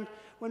understand,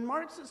 when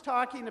Marx is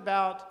talking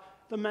about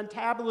the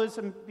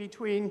metabolism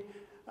between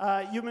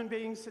human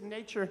beings and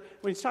nature.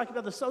 When he's talking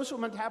about the social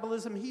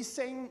metabolism, he's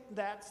saying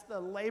that's the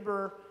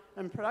labor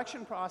and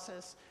production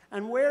process.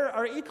 And where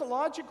our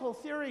ecological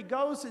theory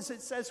goes is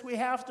it says we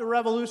have to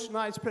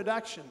revolutionize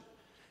production.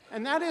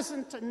 And that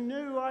isn't a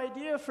new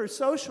idea for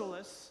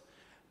socialists,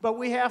 but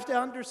we have to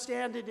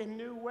understand it in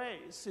new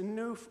ways, in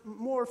new,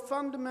 more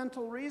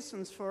fundamental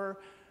reasons for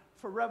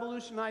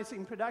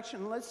revolutionizing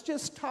production. Let's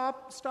just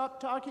stop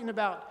talking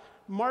about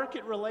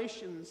market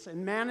relations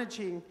and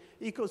managing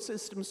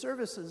ecosystem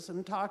services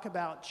and talk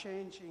about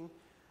changing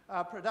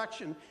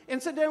production.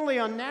 Incidentally,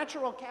 on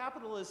natural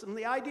capitalism,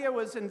 the idea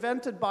was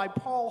invented by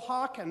Paul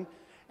Hawken,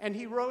 and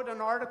he wrote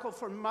an article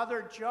for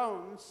Mother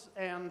Jones,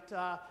 and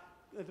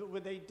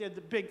they did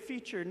the big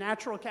feature,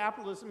 Natural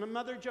Capitalism, and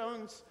Mother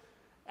Jones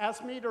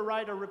asked me to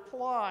write a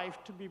reply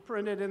to be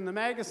printed in the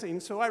magazine.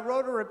 So I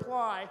wrote a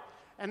reply,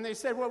 and they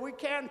said, well, we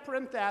can't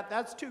print that.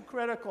 That's too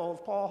critical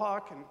of Paul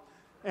Hawken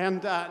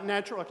and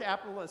natural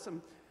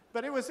capitalism.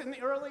 But it was in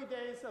the early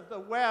days of the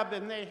web,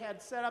 and they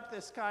had set up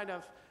this kind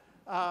of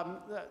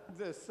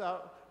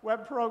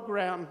web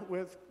program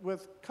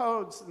with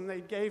codes, and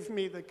they gave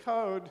me the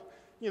code,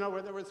 you know,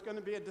 where there was going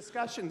to be a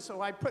discussion.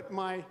 So I put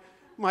my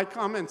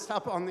comments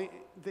up on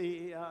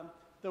the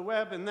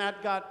web, and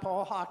that got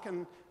Paul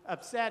Hawken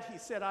upset. He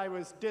said I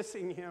was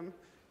dissing him,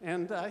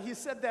 and he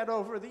said that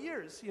over the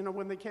years, you know,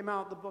 when they came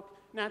out with the book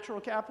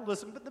Natural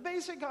Capitalism. But the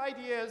basic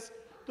idea is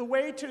the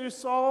way to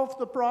solve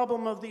the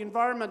problem of the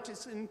environment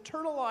is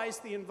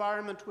internalize the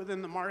environment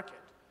within the market.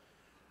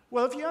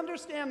 Well, if you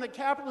understand that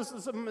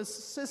capitalism is a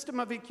system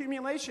of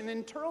accumulation,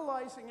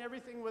 internalizing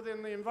everything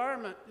within the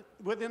environment,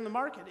 within the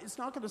market, it's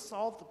not going to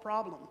solve the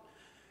problem.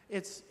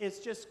 It's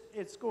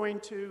going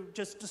to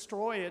just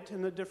destroy it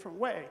in a different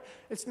way.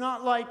 It's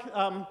not like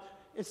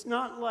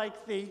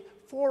the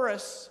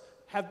forests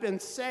have been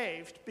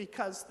saved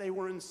because they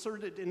were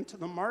inserted into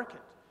the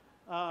market.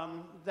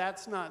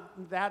 That's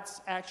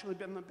actually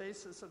been the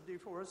basis of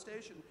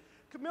deforestation.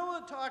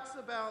 Camilla talks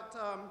about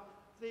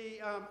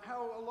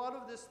how a lot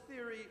of this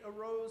theory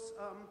arose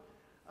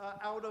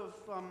out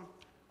of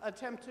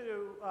attempt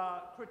to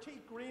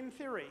critique green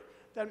theory.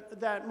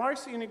 That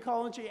Marxian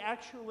ecology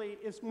actually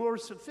is more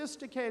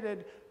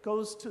sophisticated,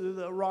 goes to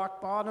the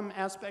rock bottom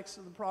aspects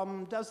of the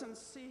problem, doesn't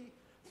see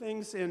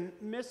things in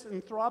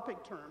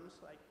misanthropic terms,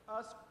 like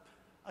us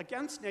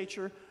against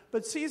nature,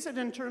 but sees it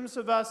in terms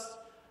of us,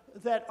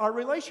 that our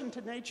relation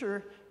to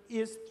nature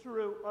is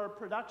through our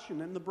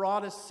production in the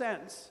broadest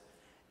sense.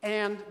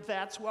 And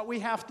that's what we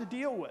have to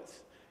deal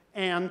with.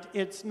 And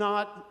it's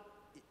not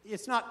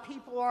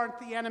people aren't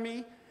the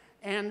enemy,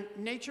 and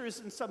nature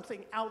isn't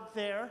something out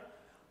there.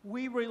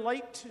 We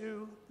relate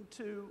to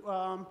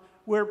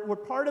we're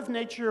part of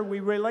nature.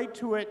 We relate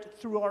to it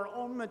through our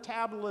own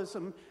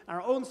metabolism,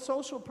 our own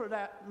social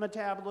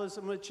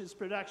metabolism, which is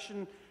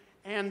production,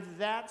 and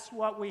that's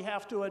what we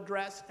have to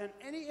address. And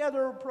any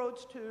other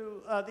approach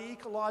to the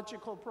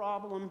ecological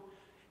problem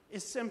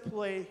is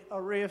simply a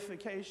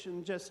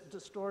reification, just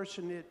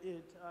distortion.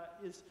 It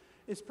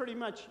is pretty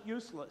much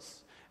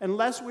useless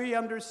unless we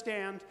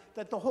understand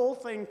that the whole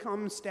thing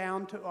comes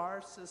down to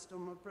our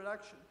system of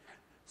production.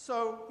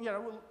 So, you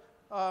know,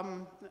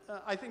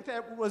 I think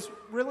that was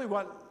really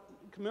what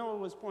Camilla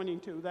was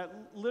pointing to, that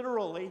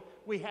literally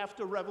we have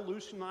to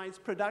revolutionize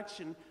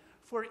production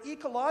for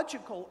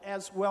ecological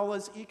as well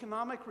as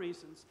economic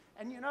reasons.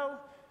 And, you know,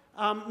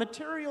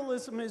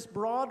 materialism is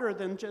broader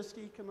than just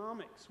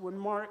economics.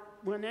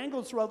 When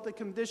Engels wrote The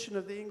Condition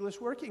of the English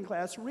Working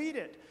Class, read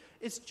it.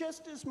 It's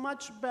just as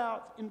much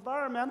about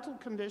environmental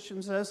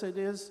conditions as it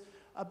is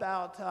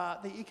about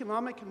the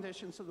economic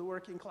conditions of the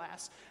working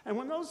class. And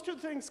when those two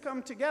things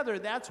come together,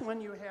 that's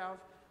when you have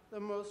the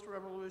most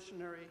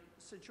revolutionary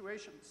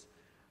situations.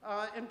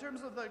 In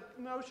terms of the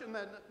notion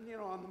that, you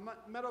know, on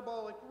the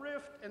metabolic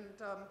rift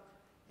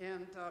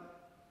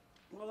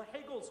well,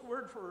 Hegel's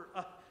word for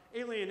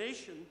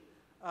alienation,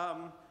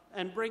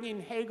 and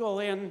bringing Hegel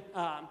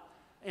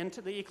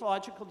into the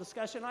ecological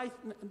discussion, I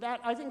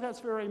think that's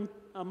very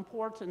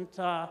important.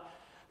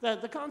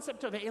 The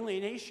concept of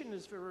alienation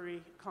is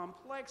very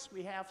complex.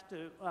 We have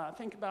to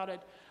think about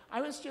it.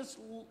 I was just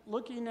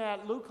looking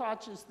at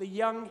Lukács's The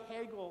Young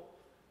Hegel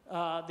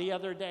the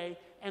other day,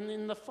 and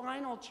in the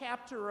final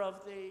chapter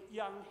of The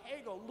Young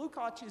Hegel,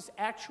 Lukács is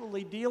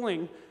actually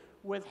dealing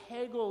with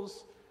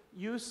Hegel's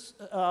use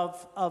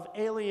of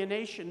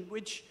alienation,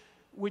 which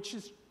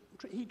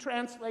he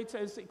translates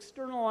as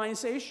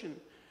externalization,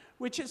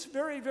 which is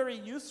very, very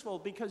useful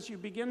because you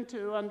begin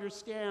to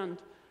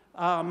understand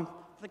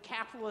the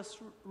capitalist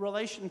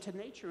relation to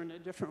nature in a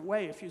different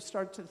way. If you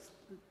start to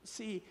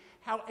see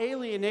how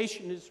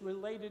alienation is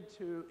related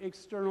to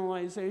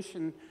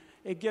externalization,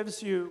 it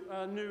gives you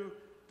a new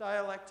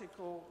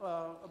dialectical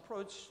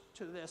approach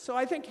to this. So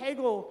I think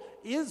Hegel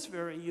is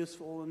very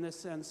useful in this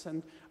sense,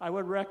 and I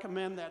would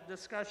recommend that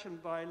discussion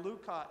by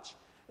Lukács.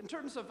 In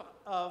terms of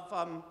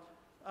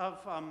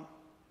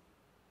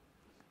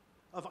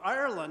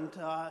Ireland,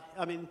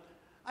 I mean,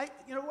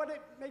 you know what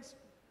it makes.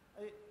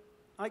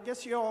 I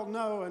guess you all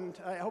know, and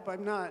I hope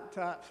I'm not.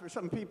 For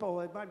some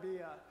people, it might be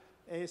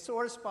a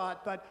sore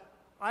spot, but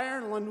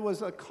Ireland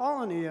was a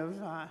colony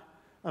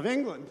of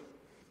England.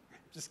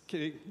 Just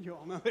kidding, you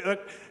all know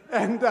that.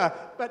 And,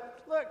 but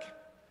look,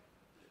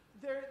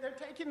 they're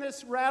taking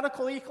this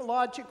radical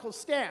ecological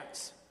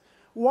stance.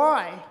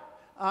 Why?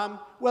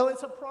 Well,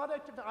 it's a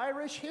product of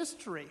Irish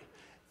history.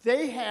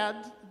 They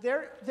had,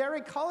 their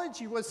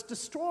ecology was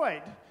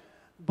destroyed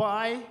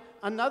by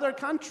another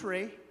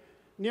country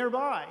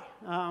nearby,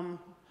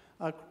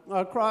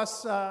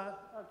 across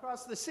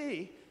the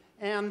sea.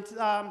 And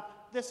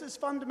this is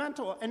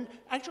fundamental. And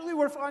actually,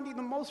 we're finding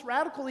the most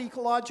radical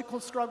ecological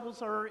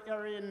struggles are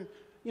in,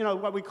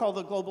 what we call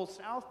the global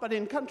south, but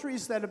in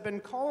countries that have been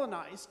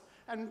colonized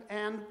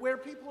and where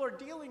people are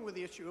dealing with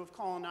the issue of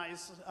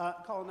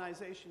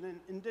colonization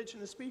and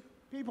indigenous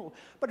people.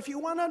 But if you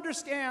want to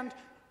understand,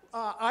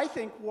 I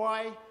think,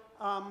 why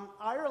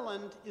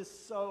Ireland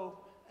is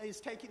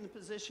taking the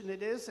position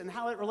it is and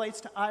how it relates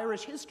to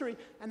Irish history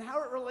and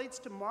how it relates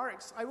to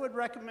Marx, I would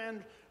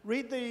recommend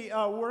read the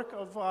work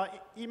of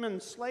Eamon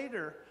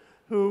Slater,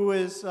 who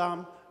is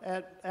at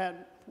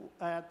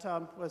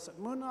was it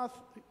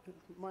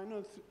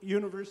Maynooth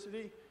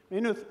University,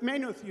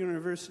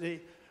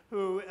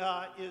 who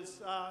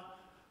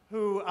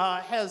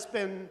has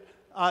been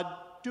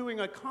doing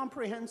a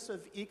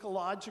comprehensive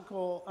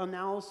ecological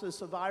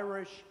analysis of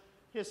Irish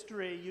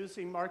history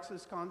using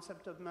Marx's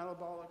concept of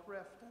metabolic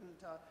rift. And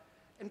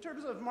in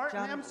terms of Martin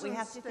Ebsen's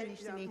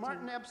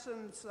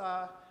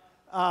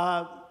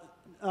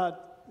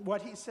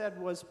what he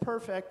said was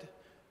perfect,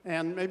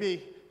 and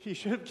maybe he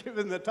should have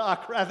given the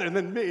talk rather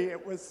than me.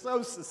 It was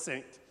so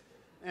succinct.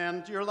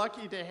 And you're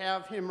lucky to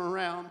have him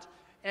around.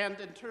 And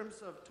in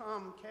terms of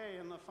Tom Kay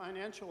and the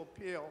financial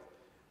appeal,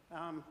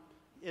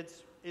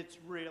 it's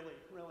really,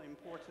 really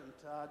important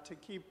to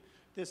keep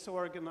this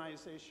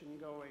organization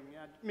going.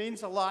 It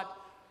means a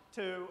lot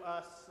to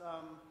us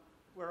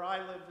where I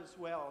live as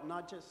well,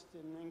 not just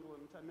in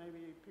England,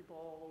 maybe people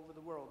all over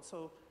the world.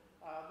 So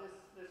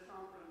this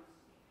conference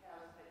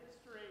has a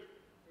history